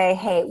don't say,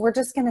 hey, we're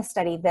just going to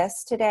study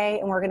this today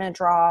and we're going to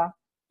draw,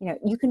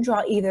 you can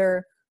draw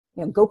either,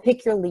 go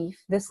pick your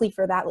leaf, this leaf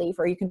or that leaf,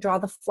 or you can draw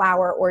the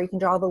flower or you can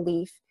draw the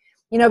leaf,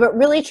 but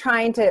really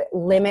trying to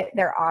limit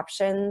their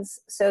options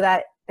so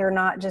that they're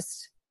not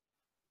just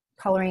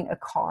coloring a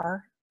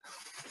car,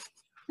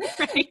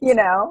 Right.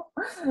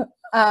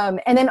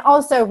 And then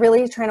also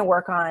really trying to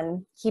work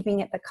on keeping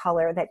it the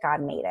color that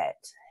God made it.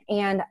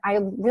 And I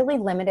really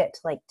limit it to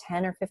like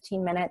 10 or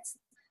 15 minutes.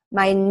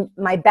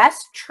 My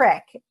best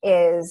trick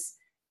is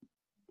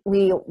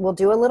we will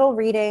do a little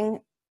reading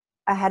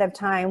ahead of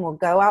time. We'll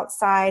go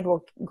outside,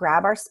 we'll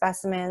grab our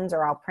specimens,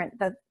 or I'll print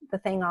the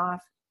thing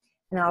off,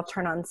 and then I'll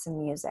turn on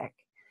some music.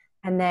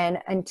 And then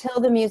until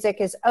the music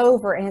is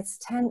over, and it's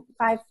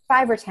 5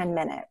 or 10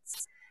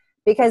 minutes,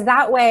 because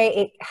that way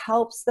it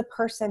helps the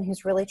person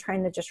who's really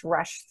trying to just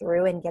rush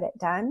through and get it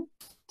done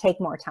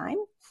take more time.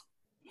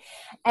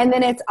 And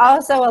then it's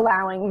also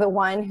allowing the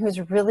one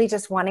who's really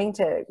just wanting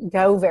to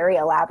go very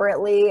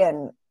elaborately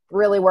and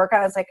really work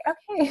on it. It's like,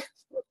 okay,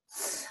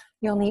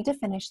 you'll need to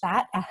finish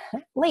that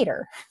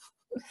later.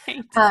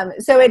 Right.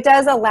 So it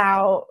does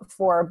allow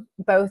for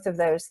both of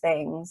those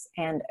things.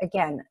 And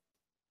again,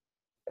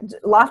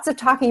 lots of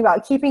talking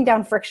about keeping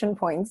down friction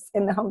points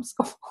in the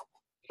homeschool.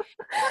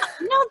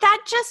 No,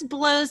 that just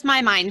blows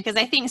my mind, because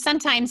I think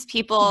sometimes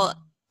people,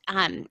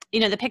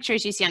 the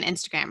pictures you see on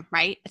Instagram,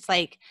 right? It's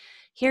like,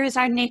 here's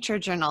our nature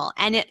journal,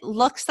 and it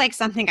looks like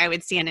something I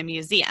would see in a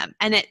museum.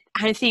 And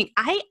I think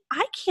I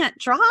can't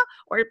draw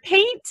or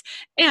paint,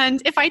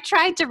 and if I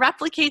tried to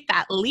replicate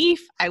that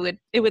leaf, it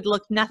would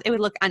look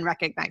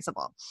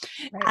unrecognizable.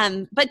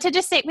 Right. But to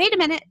just say, wait a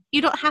minute,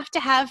 you don't have to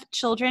have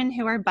children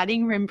who are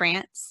budding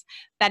Rembrandts,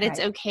 that it's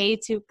Right. okay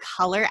to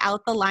color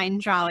out the line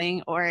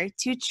drawing or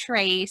to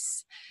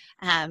trace.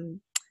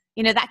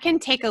 That can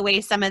take away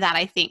some of that,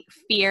 I think,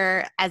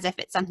 fear, as if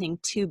it's something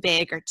too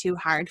big or too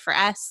hard for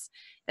us.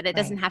 That it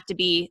doesn't Right. have to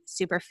be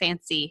super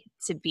fancy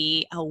to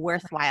be a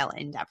worthwhile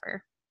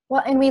endeavor.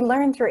 Well, and we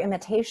learn through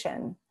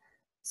imitation.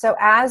 So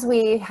as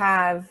we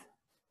have,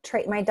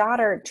 my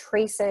daughter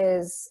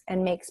traces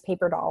and makes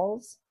paper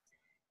dolls.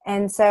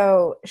 And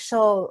so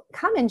she'll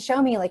come and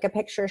show me like a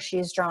picture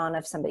she's drawn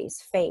of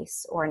somebody's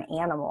face or an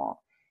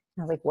animal.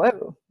 And I was like,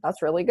 whoa,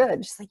 that's really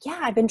good. She's like, yeah,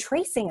 I've been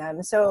tracing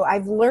them. So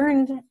I've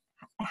learned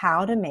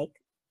how to make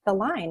the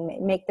line,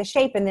 make the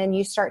shape, and then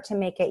you start to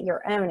make it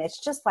your own.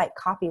 It's just like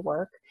copy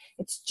work.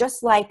 It's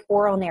just like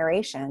oral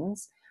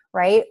narrations,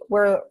 right?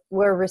 We're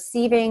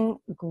receiving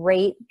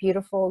great,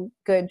 beautiful,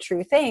 good,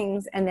 true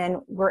things, and then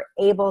we're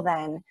able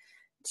then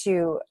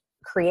to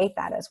create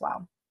that as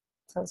well.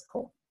 So it's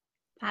cool.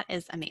 That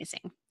is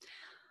amazing.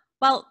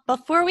 Well,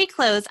 before we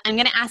close, I'm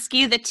going to ask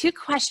you the 2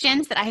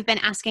 questions that I've been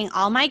asking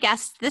all my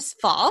guests this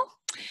fall.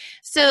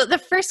 So the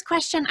first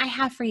question I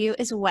have for you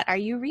is, what are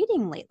you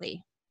reading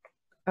lately?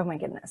 Oh my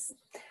goodness.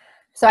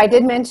 So I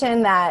did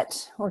mention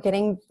that we're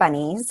getting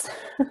bunnies.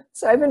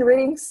 So I've been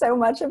reading so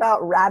much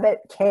about rabbit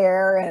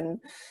care and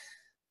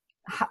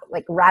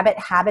like rabbit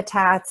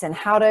habitats and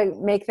how to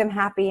make them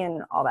happy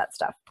and all that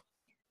stuff.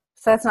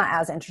 So that's not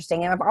as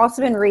interesting. And I've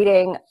also been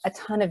reading a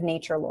ton of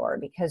nature lore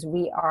because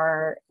we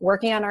are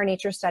working on our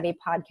nature study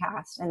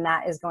podcast, and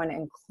that is going to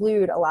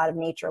include a lot of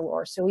nature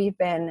lore. So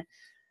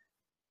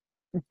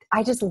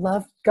I just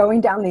love going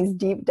down these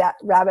deep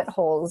rabbit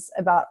holes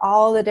about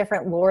all the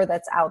different lore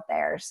that's out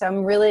there. So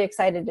I'm really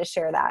excited to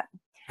share that.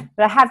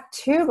 But I have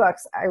 2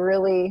 books I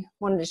really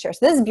wanted to share.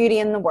 So this is Beauty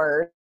in the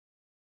Word.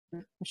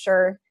 I'm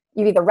sure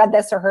you've either read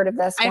this or heard of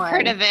this one. I've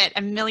heard of it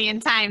a million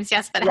times,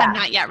 yes, but Yeah. have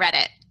not yet read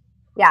it.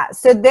 Yeah,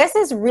 so this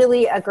is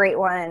really a great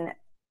one,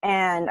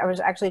 and I was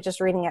actually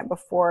just reading it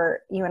before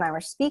you and I were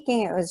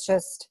speaking.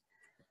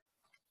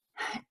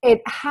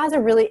 It does a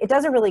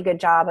really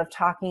good job of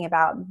talking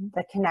about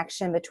the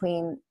connection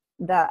between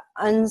the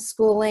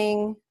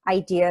unschooling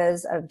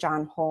ideas of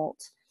John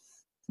Holt,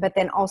 but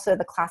then also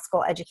the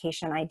classical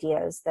education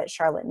ideas that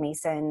Charlotte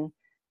Mason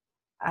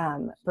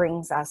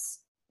brings us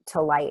to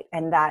light,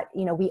 and that,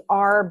 we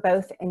are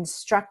both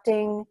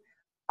instructing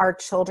our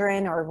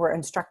children, or we're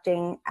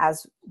instructing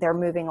as they're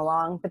moving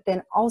along, but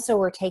then also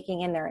we're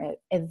taking in their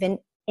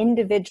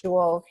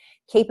individual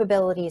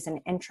capabilities and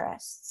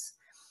interests.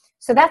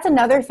 So that's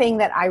another thing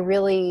that I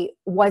really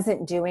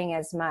wasn't doing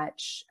as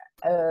much,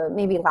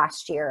 maybe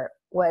last year,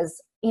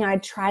 was,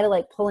 I'd try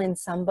to pull in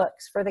some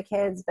books for the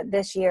kids, but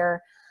this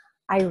year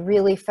I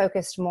really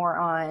focused more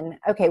on,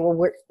 okay,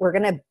 well, we're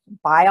going to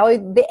buy all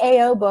the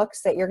AO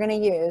books that you're going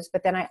to use,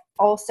 but then I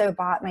also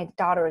my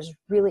daughter was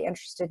really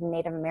interested in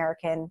Native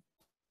American,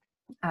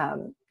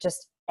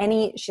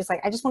 she's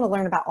like, I just want to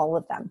learn about all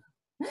of them.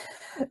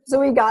 So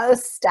we got a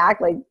stack,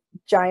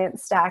 giant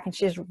stack, and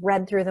she's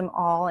read through them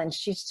all, and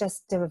she's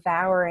just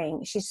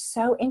devouring. She's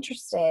so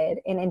interested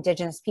in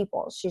Indigenous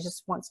peoples. She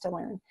just wants to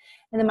learn.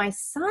 And then my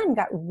son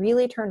got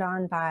really turned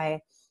on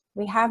by,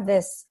 we have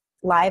this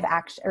live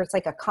action, or it's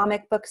like a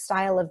comic book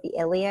style of the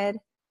Iliad.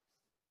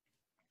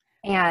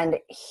 And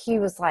he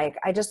was like,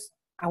 I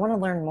want to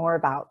learn more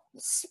about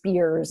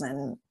spears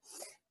and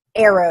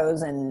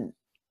arrows and,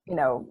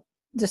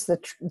 just the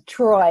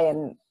Troy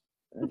and,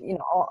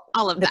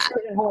 all of the that.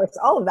 Trojan horse,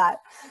 all of that.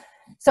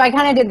 So I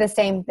kind of did the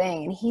same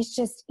thing, and he's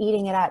just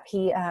eating it up.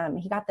 He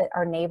got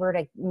our neighbor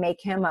to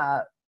make him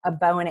a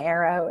bow and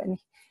arrow, and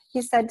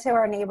he said to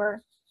our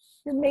neighbor,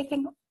 "You're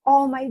making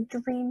all my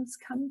dreams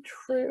come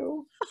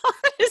true."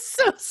 It's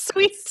so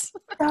sweet.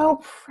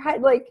 So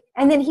proud,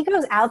 and then he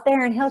goes out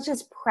there and he'll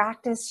just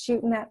practice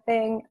shooting that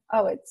thing.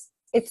 Oh,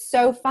 it's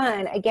so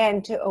fun,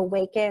 again, to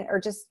awaken or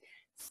just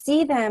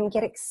see them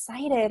get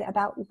excited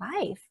about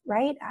life,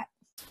 right?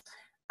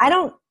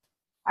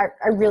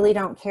 I really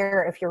don't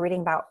care if you're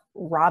reading about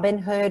Robin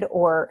Hood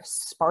or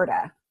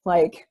Sparta.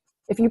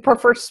 If you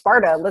prefer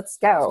Sparta, let's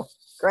go.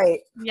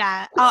 Great.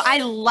 Yeah. Oh, I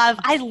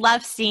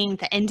love seeing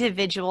the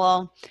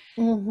individual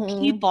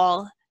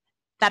people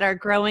that are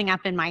growing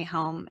up in my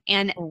home.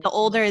 And the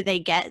older they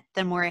get,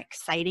 the more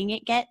exciting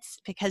it gets,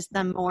 because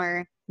the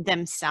more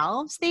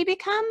themselves they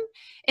become,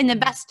 in the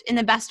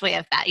best way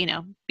of that,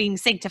 being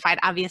sanctified,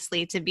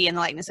 obviously, to be in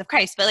the likeness of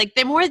Christ. But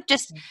they're more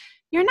just,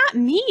 you're not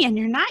me and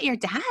you're not your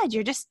dad.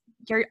 You're just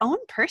your own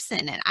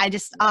person. And I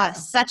just,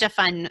 such a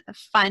fun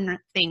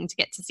thing to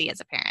get to see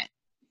as a parent.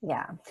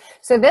 Yeah.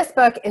 So this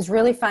book is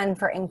really fun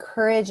for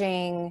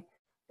encouraging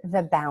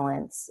the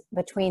balance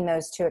between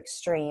those two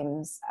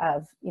extremes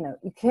of, you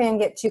can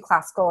get too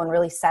classical and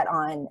really set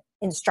on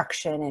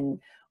instruction and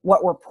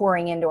what we're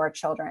pouring into our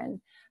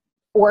children.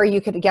 Or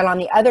you could get on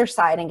the other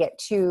side and get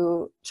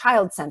too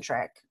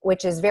child-centric,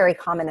 which is very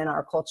common in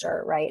our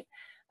culture, right?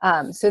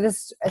 So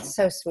it's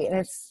so sweet.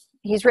 And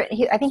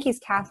I think he's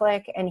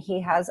Catholic, and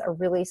he has a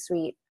really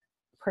sweet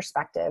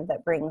perspective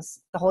that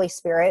brings the Holy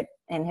Spirit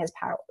and his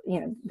power,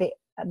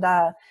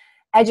 the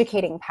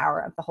educating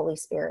power of the Holy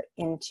Spirit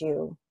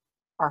into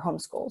our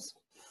homeschools.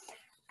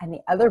 And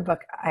the other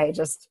book I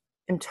just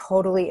am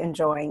totally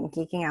enjoying,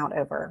 geeking out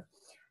over.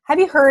 Have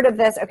you heard of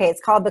this? Okay, it's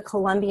called The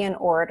Columbian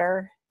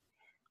Orator,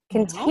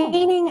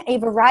 containing a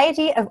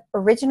variety of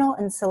original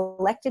and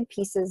selected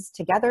pieces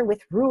together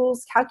with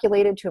rules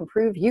calculated to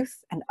improve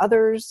youth and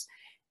others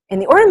in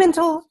the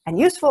ornamental and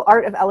useful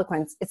art of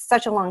eloquence. It's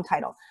such a long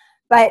title,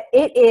 but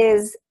it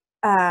is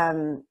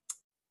the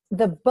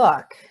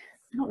book.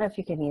 I don't know if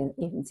you can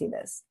even see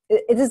this.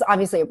 It is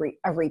obviously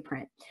a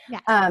reprint.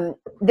 Yeah.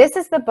 This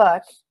is the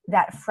book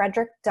that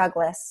Frederick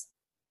Douglass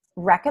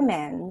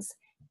recommends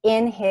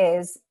in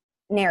his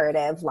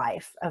narrative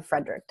life of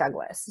Frederick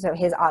Douglass, so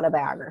his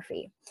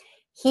autobiography.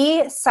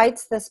 He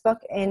cites this book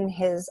in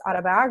his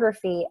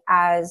autobiography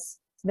as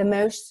the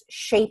most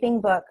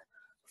shaping book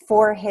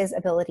for his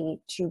ability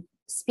to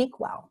speak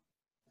well.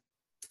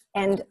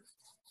 And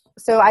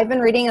so I've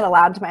been reading it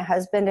aloud to my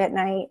husband at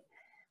night.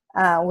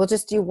 We'll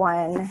just do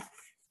one,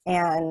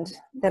 and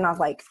then I'll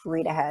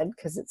read ahead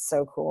because it's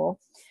so cool.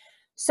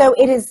 So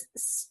it is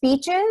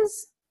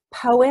speeches,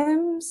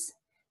 poems,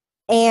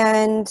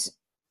 and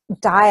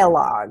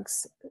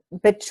dialogues,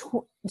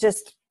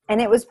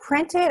 and it was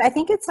printed, I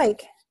think it's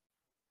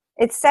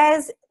it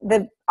says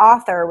the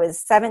author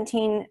was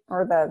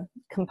or the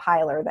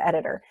compiler, the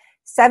editor,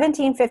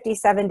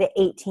 1757 to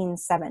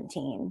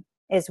 1817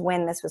 is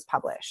when this was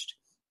published.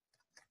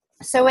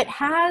 So it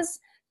has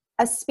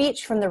a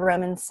speech from the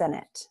Roman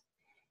Senate.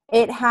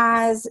 It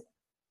has,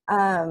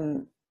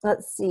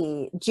 let's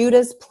see,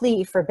 Judah's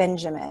plea for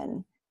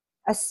Benjamin,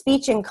 a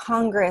speech in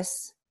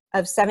Congress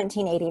of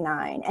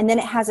 1789. And then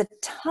it has a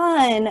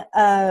ton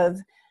of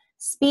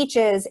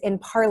speeches in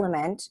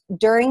Parliament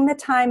during the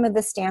time of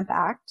the Stamp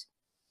Act.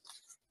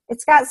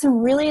 It's got some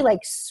really like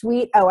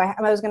sweet, I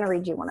was going to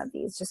read you one of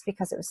these just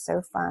because it was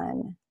so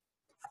fun.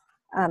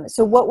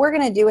 So what we're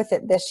going to do with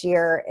it this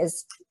year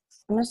is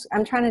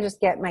I'm trying to just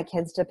get my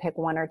kids to pick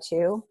one or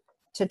two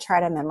to try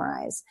to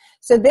memorize.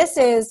 So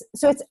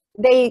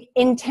they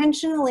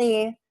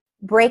intentionally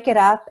break it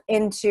up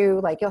into,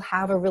 like, you'll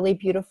have a really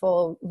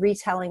beautiful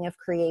retelling of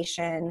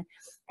creation,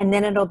 and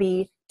then it'll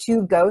be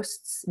two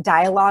ghosts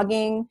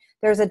dialoguing.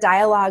 There's a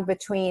dialogue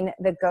between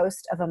the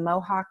ghost of a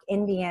Mohawk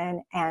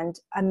Indian and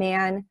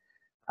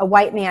a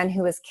white man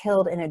who was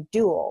killed in a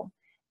duel.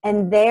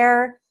 And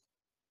they're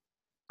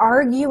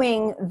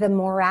arguing the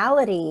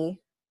morality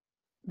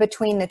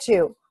between the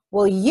two.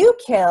 Well, you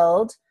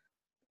killed,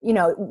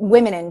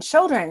 women and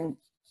children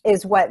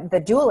is what the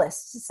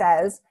duelist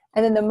says.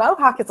 And then the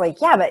Mohawk is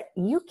like, yeah, but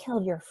you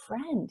killed your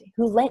friend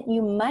who lent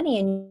you money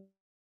and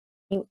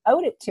you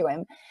owed it to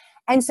him.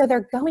 And so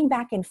they're going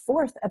back and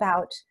forth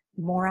about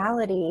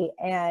morality.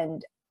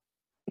 And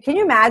can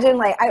you imagine,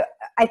 like,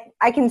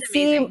 I can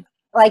see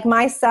like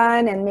my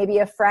son and maybe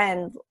a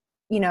friend,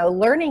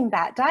 learning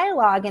that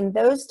dialogue and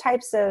those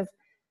types of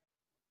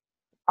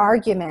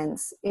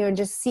arguments,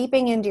 just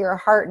seeping into your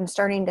heart and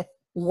starting to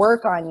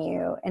work on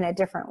you in a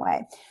different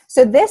way.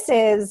 So this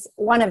is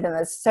one of them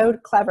that's so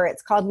clever.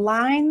 It's called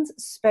Lines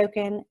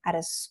Spoken at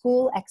a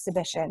School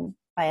Exhibition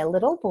by a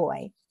Little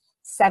Boy,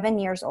 7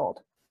 years old.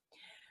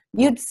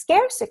 You'd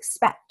scarce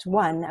expect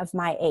one of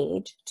my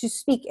age to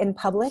speak in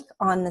public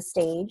on the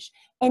stage,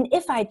 and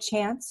if I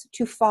chance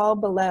to fall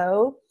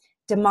below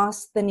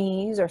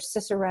Demosthenes or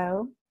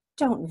Cicero,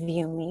 don't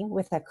view me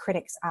with a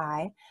critic's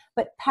eye,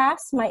 but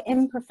pass my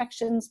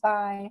imperfections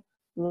by.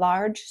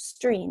 Large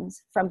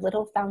streams from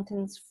little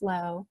fountains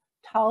flow,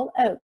 tall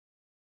oaks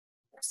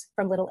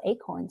from little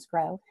acorns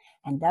grow,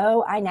 and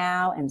though I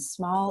now am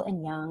small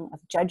and young, of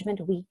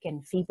judgment weak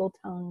and feeble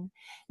tongue,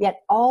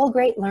 yet all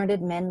great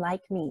learned men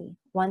like me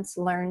once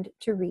learned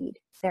to read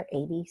their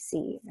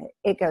ABC.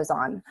 It goes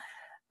on.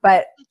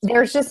 But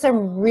there's just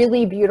some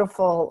really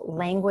beautiful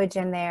language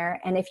in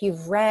there. And if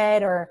you've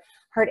read or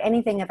heard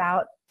anything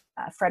about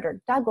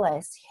Frederick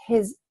Douglass,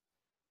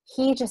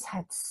 he just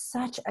had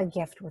such a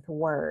gift with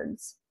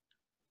words.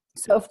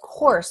 So of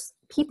course,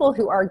 people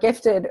who are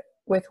gifted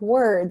with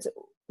words,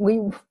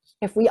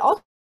 if we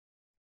also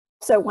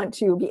want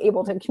to be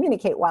able to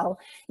communicate well,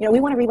 we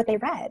want to read what they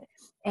read,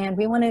 and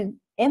we want to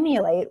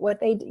emulate what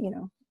they,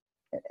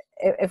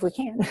 if we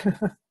can,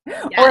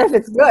 or if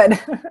it's good.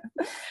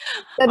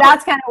 So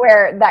that's kind of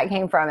where that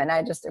came from, and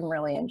I just am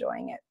really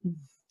enjoying it.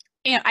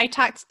 I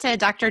talked to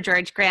Dr.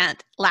 George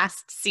Grant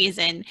last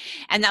season,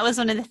 and that was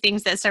one of the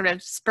things that sort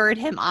of spurred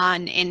him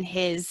on in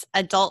his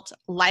adult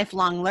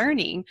lifelong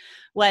learning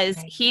was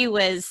he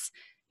was,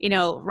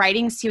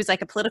 writing, he was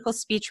like a political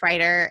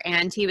speechwriter,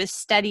 and he was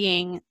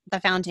studying the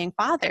founding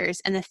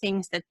fathers and the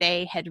things that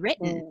they had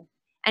written.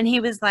 And he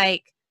was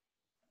like,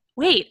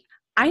 wait,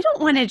 I don't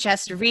want to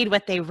just read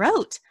what they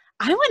wrote.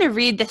 I want to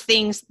read the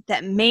things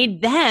that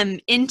made them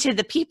into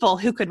the people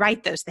who could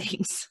write those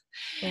things.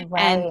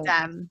 Right.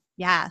 And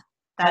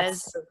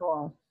That's so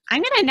cool.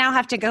 I'm going to now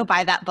have to go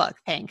buy that book.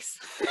 Thanks.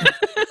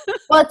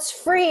 Well, it's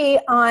free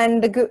on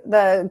the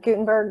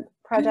Gutenberg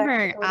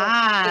Project.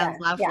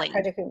 Lovely.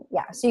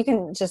 So you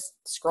can just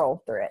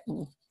scroll through it.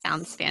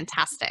 Sounds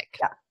fantastic.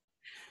 Yeah.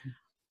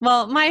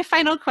 Well, my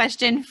final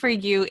question for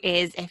you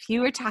is, if you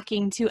were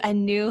talking to a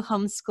new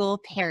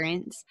homeschool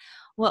parent,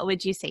 what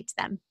would you say to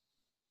them?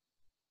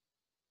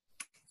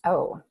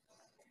 Oh,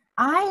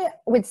 I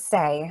would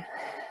say,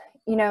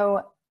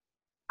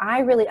 I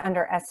really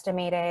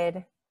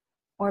underestimated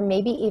or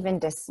maybe even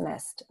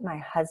dismissed my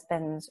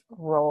husband's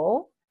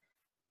role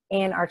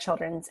in our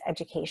children's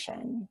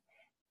education.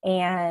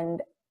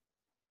 And,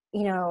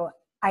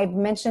 I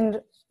mentioned,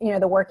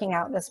 the working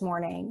out this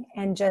morning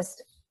and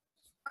just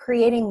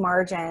creating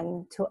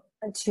margin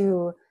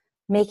to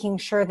making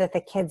sure that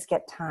the kids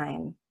get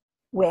time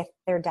with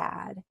their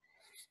dad.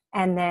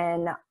 And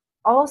then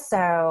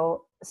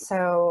also,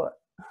 so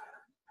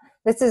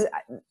this is,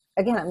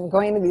 again, I'm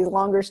going to these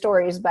longer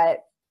stories,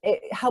 but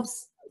it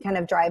helps kind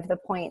of drive the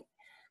point.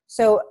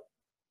 So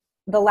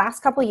the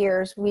last couple of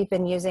years, we've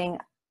been using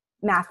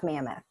Math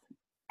Mammoth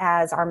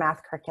as our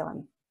math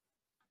curriculum.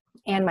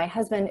 And my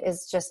husband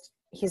is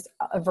he's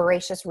a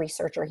voracious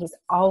researcher. He's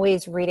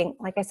always reading,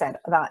 like I said,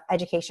 about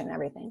education and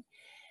everything.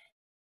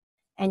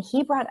 And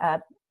he brought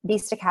up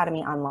Beast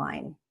Academy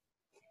Online.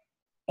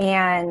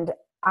 And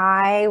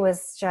I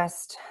was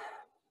just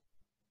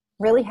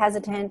really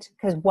hesitant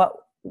because what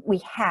we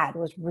had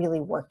was really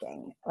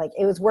working. Like,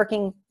 it was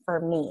working for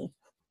me.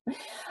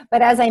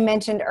 But as I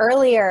mentioned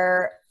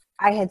earlier,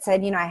 I had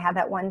said, I had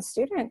that one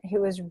student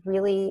who was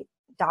really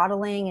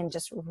dawdling and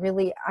just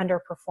really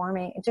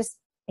underperforming.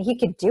 He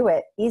could do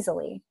it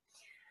easily.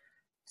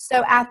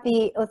 So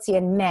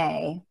in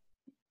May,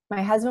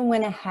 my husband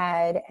went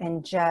ahead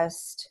and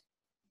just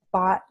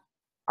bought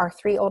our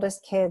 3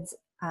 oldest kids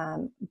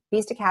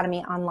Beast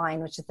Academy Online,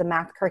 which is the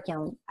math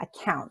curriculum,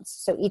 accounts.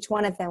 So each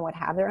one of them would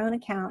have their own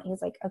account.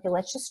 He's like, okay,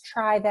 let's just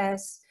try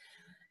this.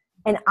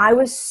 And I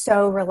was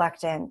so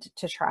reluctant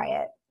to try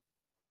it.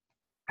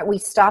 We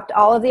stopped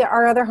all of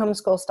our other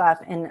homeschool stuff,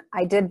 and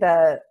I did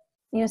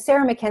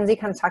Sarah Mackenzie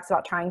kind of talks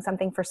about trying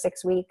something for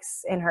 6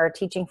 weeks in her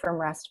Teaching from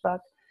Rest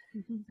book.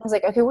 Mm-hmm. I was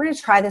like, okay, we're going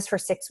to try this for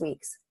 6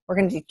 weeks. We're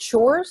going to do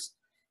chores,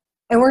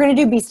 and we're going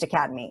to do Beast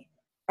Academy.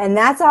 And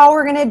that's all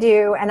we're going to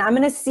do. And I'm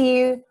going to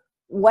see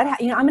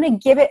I'm going to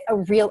give it a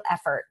real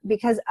effort,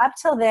 because up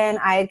till then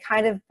I had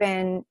kind of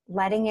been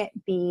letting it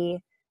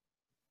be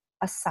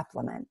a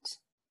supplement.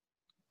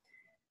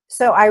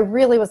 So I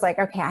really was like,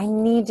 okay, I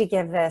need to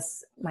give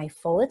this my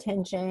full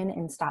attention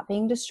and stop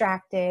being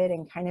distracted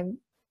and kind of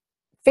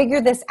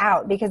figure this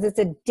out, because it's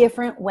a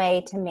different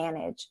way to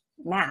manage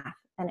math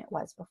than it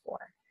was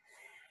before.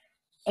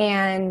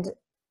 And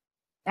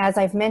as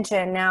I've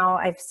mentioned, now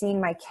I've seen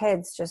my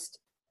kids just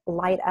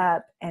light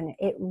up, and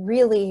it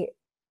really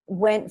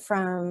went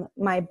from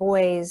my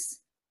boys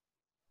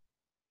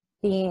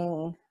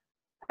being,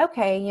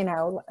 okay,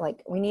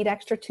 like we need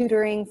extra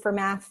tutoring for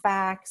math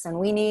facts, and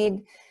we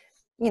need,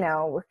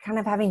 we're kind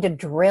of having to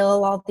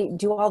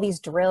do all these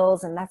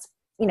drills, and that's,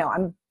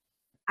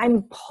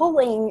 I'm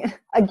pulling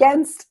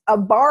against a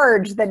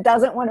barge that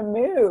doesn't want to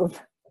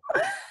move.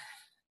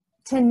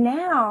 To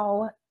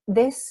now,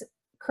 this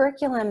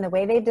curriculum, the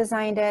way they've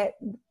designed it,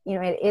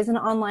 it is an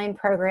online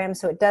program,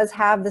 so it does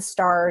have the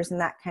stars and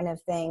that kind of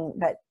thing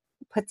that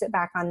puts it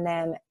back on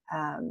them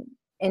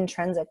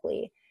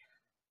intrinsically.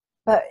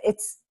 But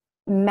it's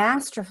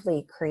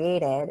masterfully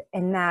created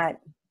in that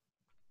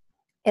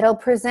it'll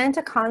present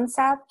a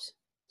concept,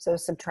 so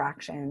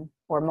subtraction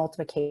or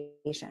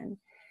multiplication,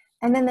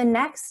 and then the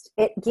next,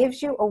 it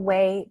gives you a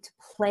way to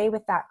play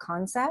with that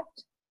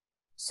concept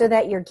so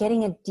that you're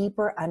getting a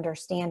deeper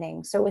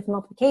understanding. So with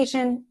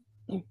multiplication,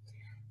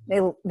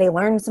 they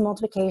learned some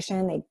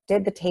multiplication, they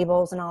did the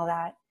tables and all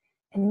that.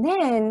 And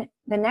then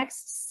the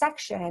next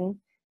section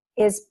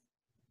is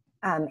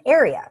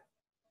area.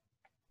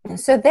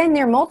 So then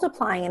they're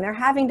multiplying and they're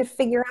having to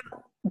figure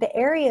out the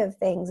area of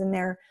things, and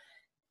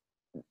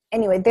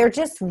they're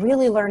just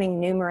really learning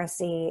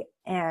numeracy.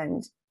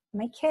 And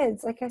my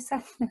kids, like I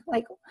said,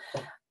 like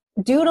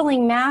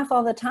doodling math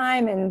all the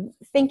time and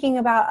thinking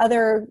about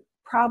other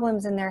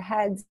problems in their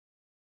heads.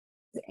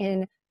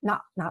 And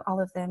not all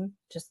of them,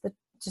 just the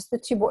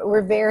 2 boys.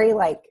 We're very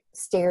like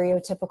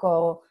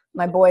stereotypical.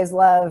 My boys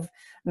love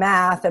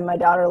math and my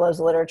daughter loves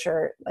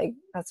literature. Like,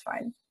 that's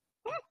fine.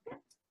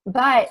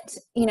 But,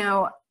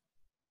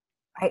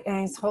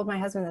 I told my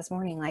husband this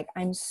morning, like,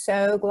 I'm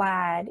so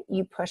glad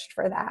you pushed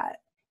for that.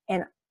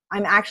 And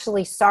I'm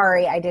actually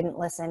sorry I didn't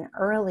listen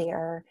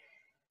earlier,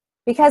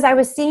 because I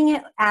was seeing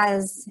it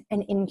as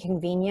an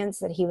inconvenience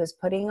that he was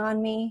putting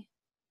on me,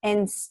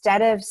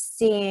 instead of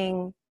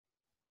seeing,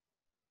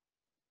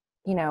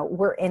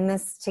 we're in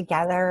this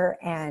together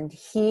and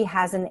he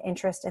has an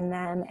interest in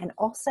them. And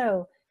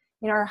also,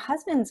 our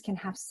husbands can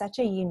have such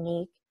a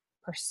unique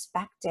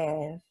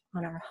perspective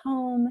on our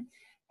home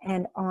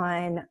and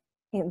on,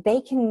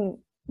 they can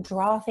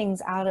draw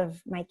things out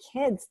of my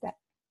kids that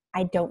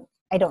I don't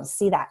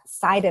see that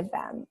side of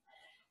them.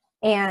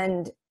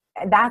 And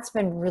that's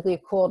been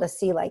really cool to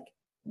see. Like,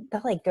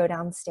 they'll like go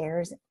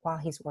downstairs while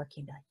he's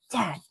working, be like,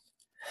 Dad,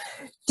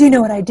 do you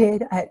know what I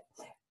did?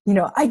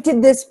 I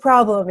did this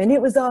problem and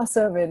it was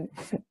awesome. And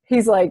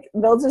he's like,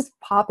 they'll just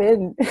pop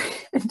in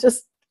and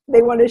just,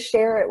 they want to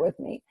share it with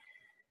me.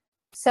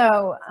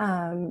 So,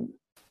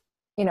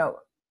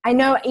 I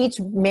know each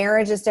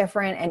marriage is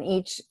different and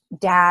each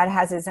dad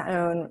has his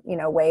own,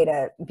 way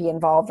to be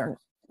involved or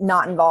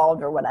not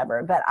involved or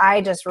whatever. But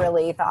I just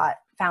really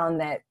found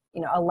that,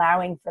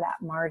 allowing for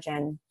that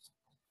margin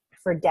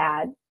for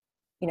dad,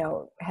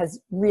 has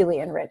really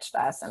enriched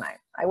us. And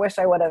I wish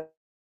I would have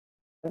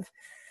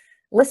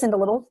listened a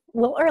little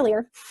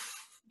earlier.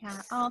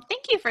 Yeah. Oh,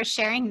 thank you for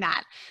sharing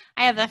that.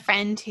 I have a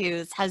friend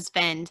whose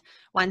husband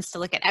wants to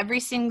look at every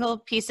single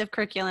piece of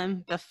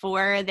curriculum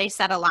before they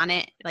settle on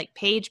it, like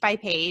page by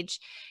page.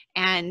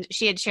 And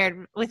she had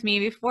shared with me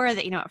before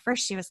that, at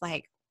first she was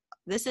like,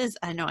 this is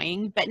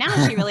annoying, but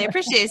now she really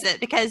appreciates it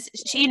because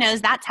she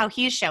knows that's how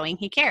he's showing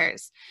he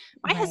cares.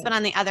 My husband,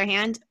 on the other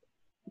hand,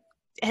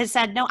 has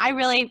said, no,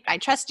 I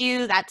trust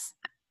you.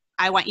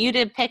 I want you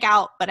to pick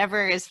out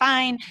whatever is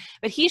fine.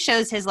 But he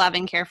shows his love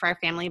and care for our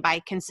family by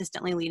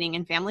consistently leading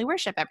in family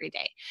worship every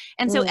day.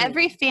 And so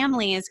every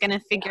family is going to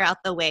figure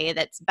out the way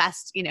that's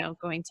best,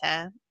 going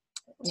to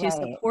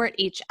support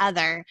each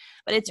other.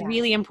 But it's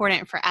really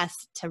important for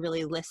us to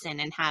really listen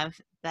and have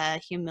the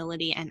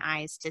humility and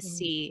eyes to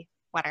see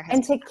what our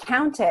husband and to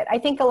count it. I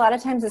think a lot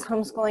of times as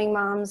homeschooling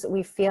moms,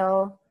 we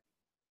feel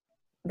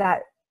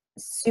that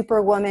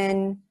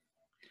superwoman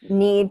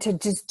need to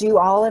just do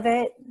all of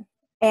it.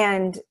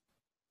 And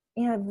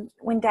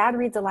when dad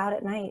reads aloud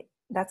at night,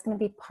 that's going to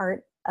be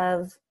part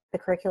of the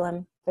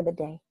curriculum for the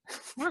day.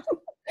 Yeah.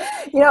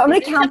 I'm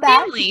going to count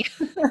that. Family.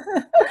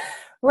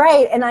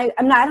 Right. And I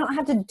don't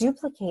have to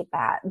duplicate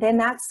that. Then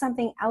that's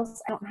something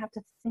else I don't have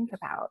to think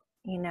about,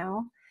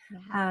 Yeah.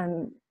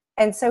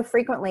 And so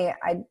frequently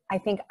I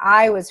think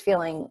I was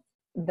feeling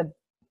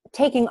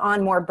taking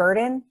on more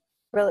burden,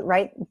 really,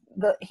 right?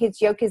 The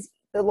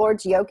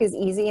Lord's yoke is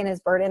easy and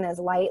his burden is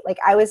light. Like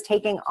I was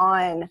taking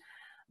on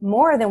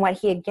more than what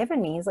he had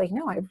given me. He's like,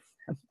 no, I've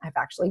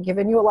actually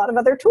given you a lot of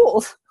other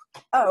tools.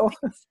 Oh,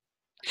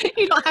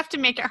 you don't have to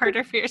make it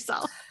harder for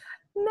yourself.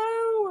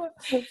 No.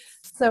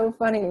 So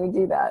funny we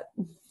do that.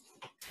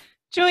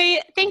 Joy,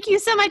 thank you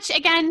so much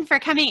again for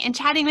coming and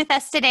chatting with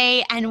us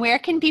today. And where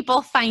can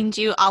people find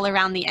you all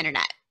around the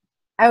internet?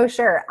 Oh,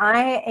 sure.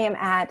 I am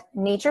at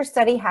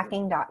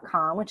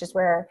naturestudyhacking.com, which is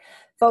where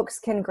folks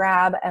can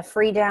grab a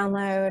free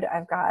download.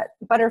 I've got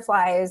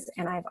butterflies,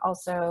 and I've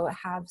also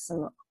have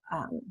some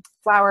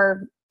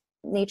flower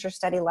nature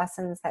study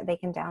lessons that they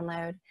can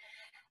download.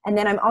 And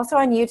then I'm also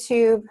on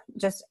YouTube,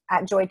 just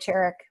at Joy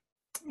Cherick,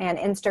 and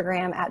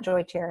Instagram at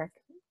Joy Cherick.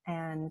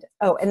 And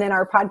then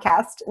our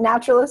podcast,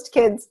 Naturalist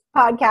Kids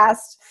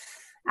Podcast,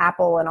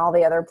 Apple and all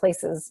the other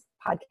places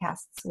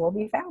podcasts will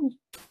be found.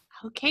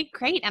 Okay,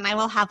 great. And I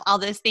will have all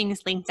those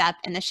things linked up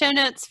in the show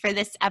notes for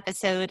this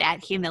episode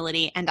at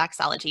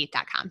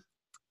humilityanddoxology.com.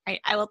 All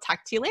right, I will talk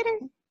to you later.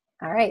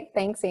 All right.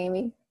 Thanks,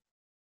 Amy.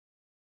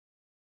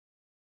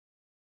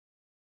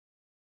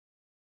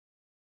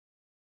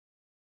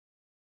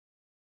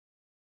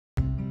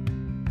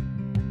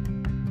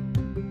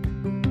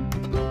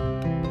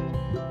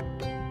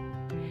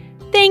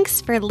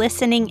 Thanks for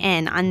listening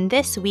in on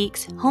this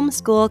week's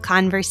Homeschool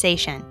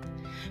Conversation.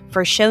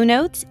 For show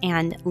notes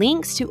and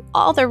links to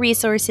all the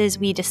resources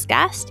we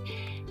discussed,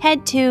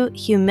 head to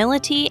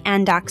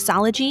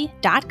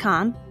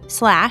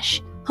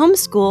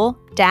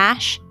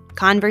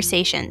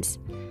humilityanddoxology.com/homeschool-conversations.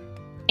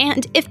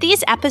 And if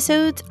these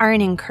episodes are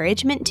an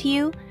encouragement to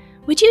you,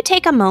 would you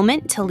take a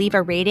moment to leave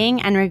a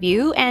rating and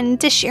review and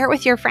to share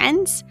with your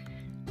friends?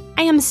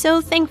 I am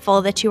so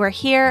thankful that you are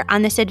here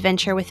on this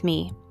adventure with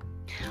me.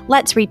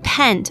 Let's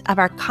repent of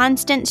our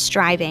constant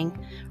striving,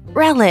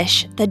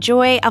 relish the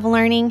joy of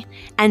learning,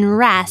 and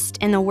rest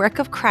in the work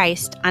of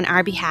Christ on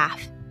our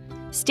behalf.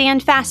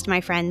 Stand fast, my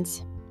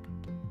friends.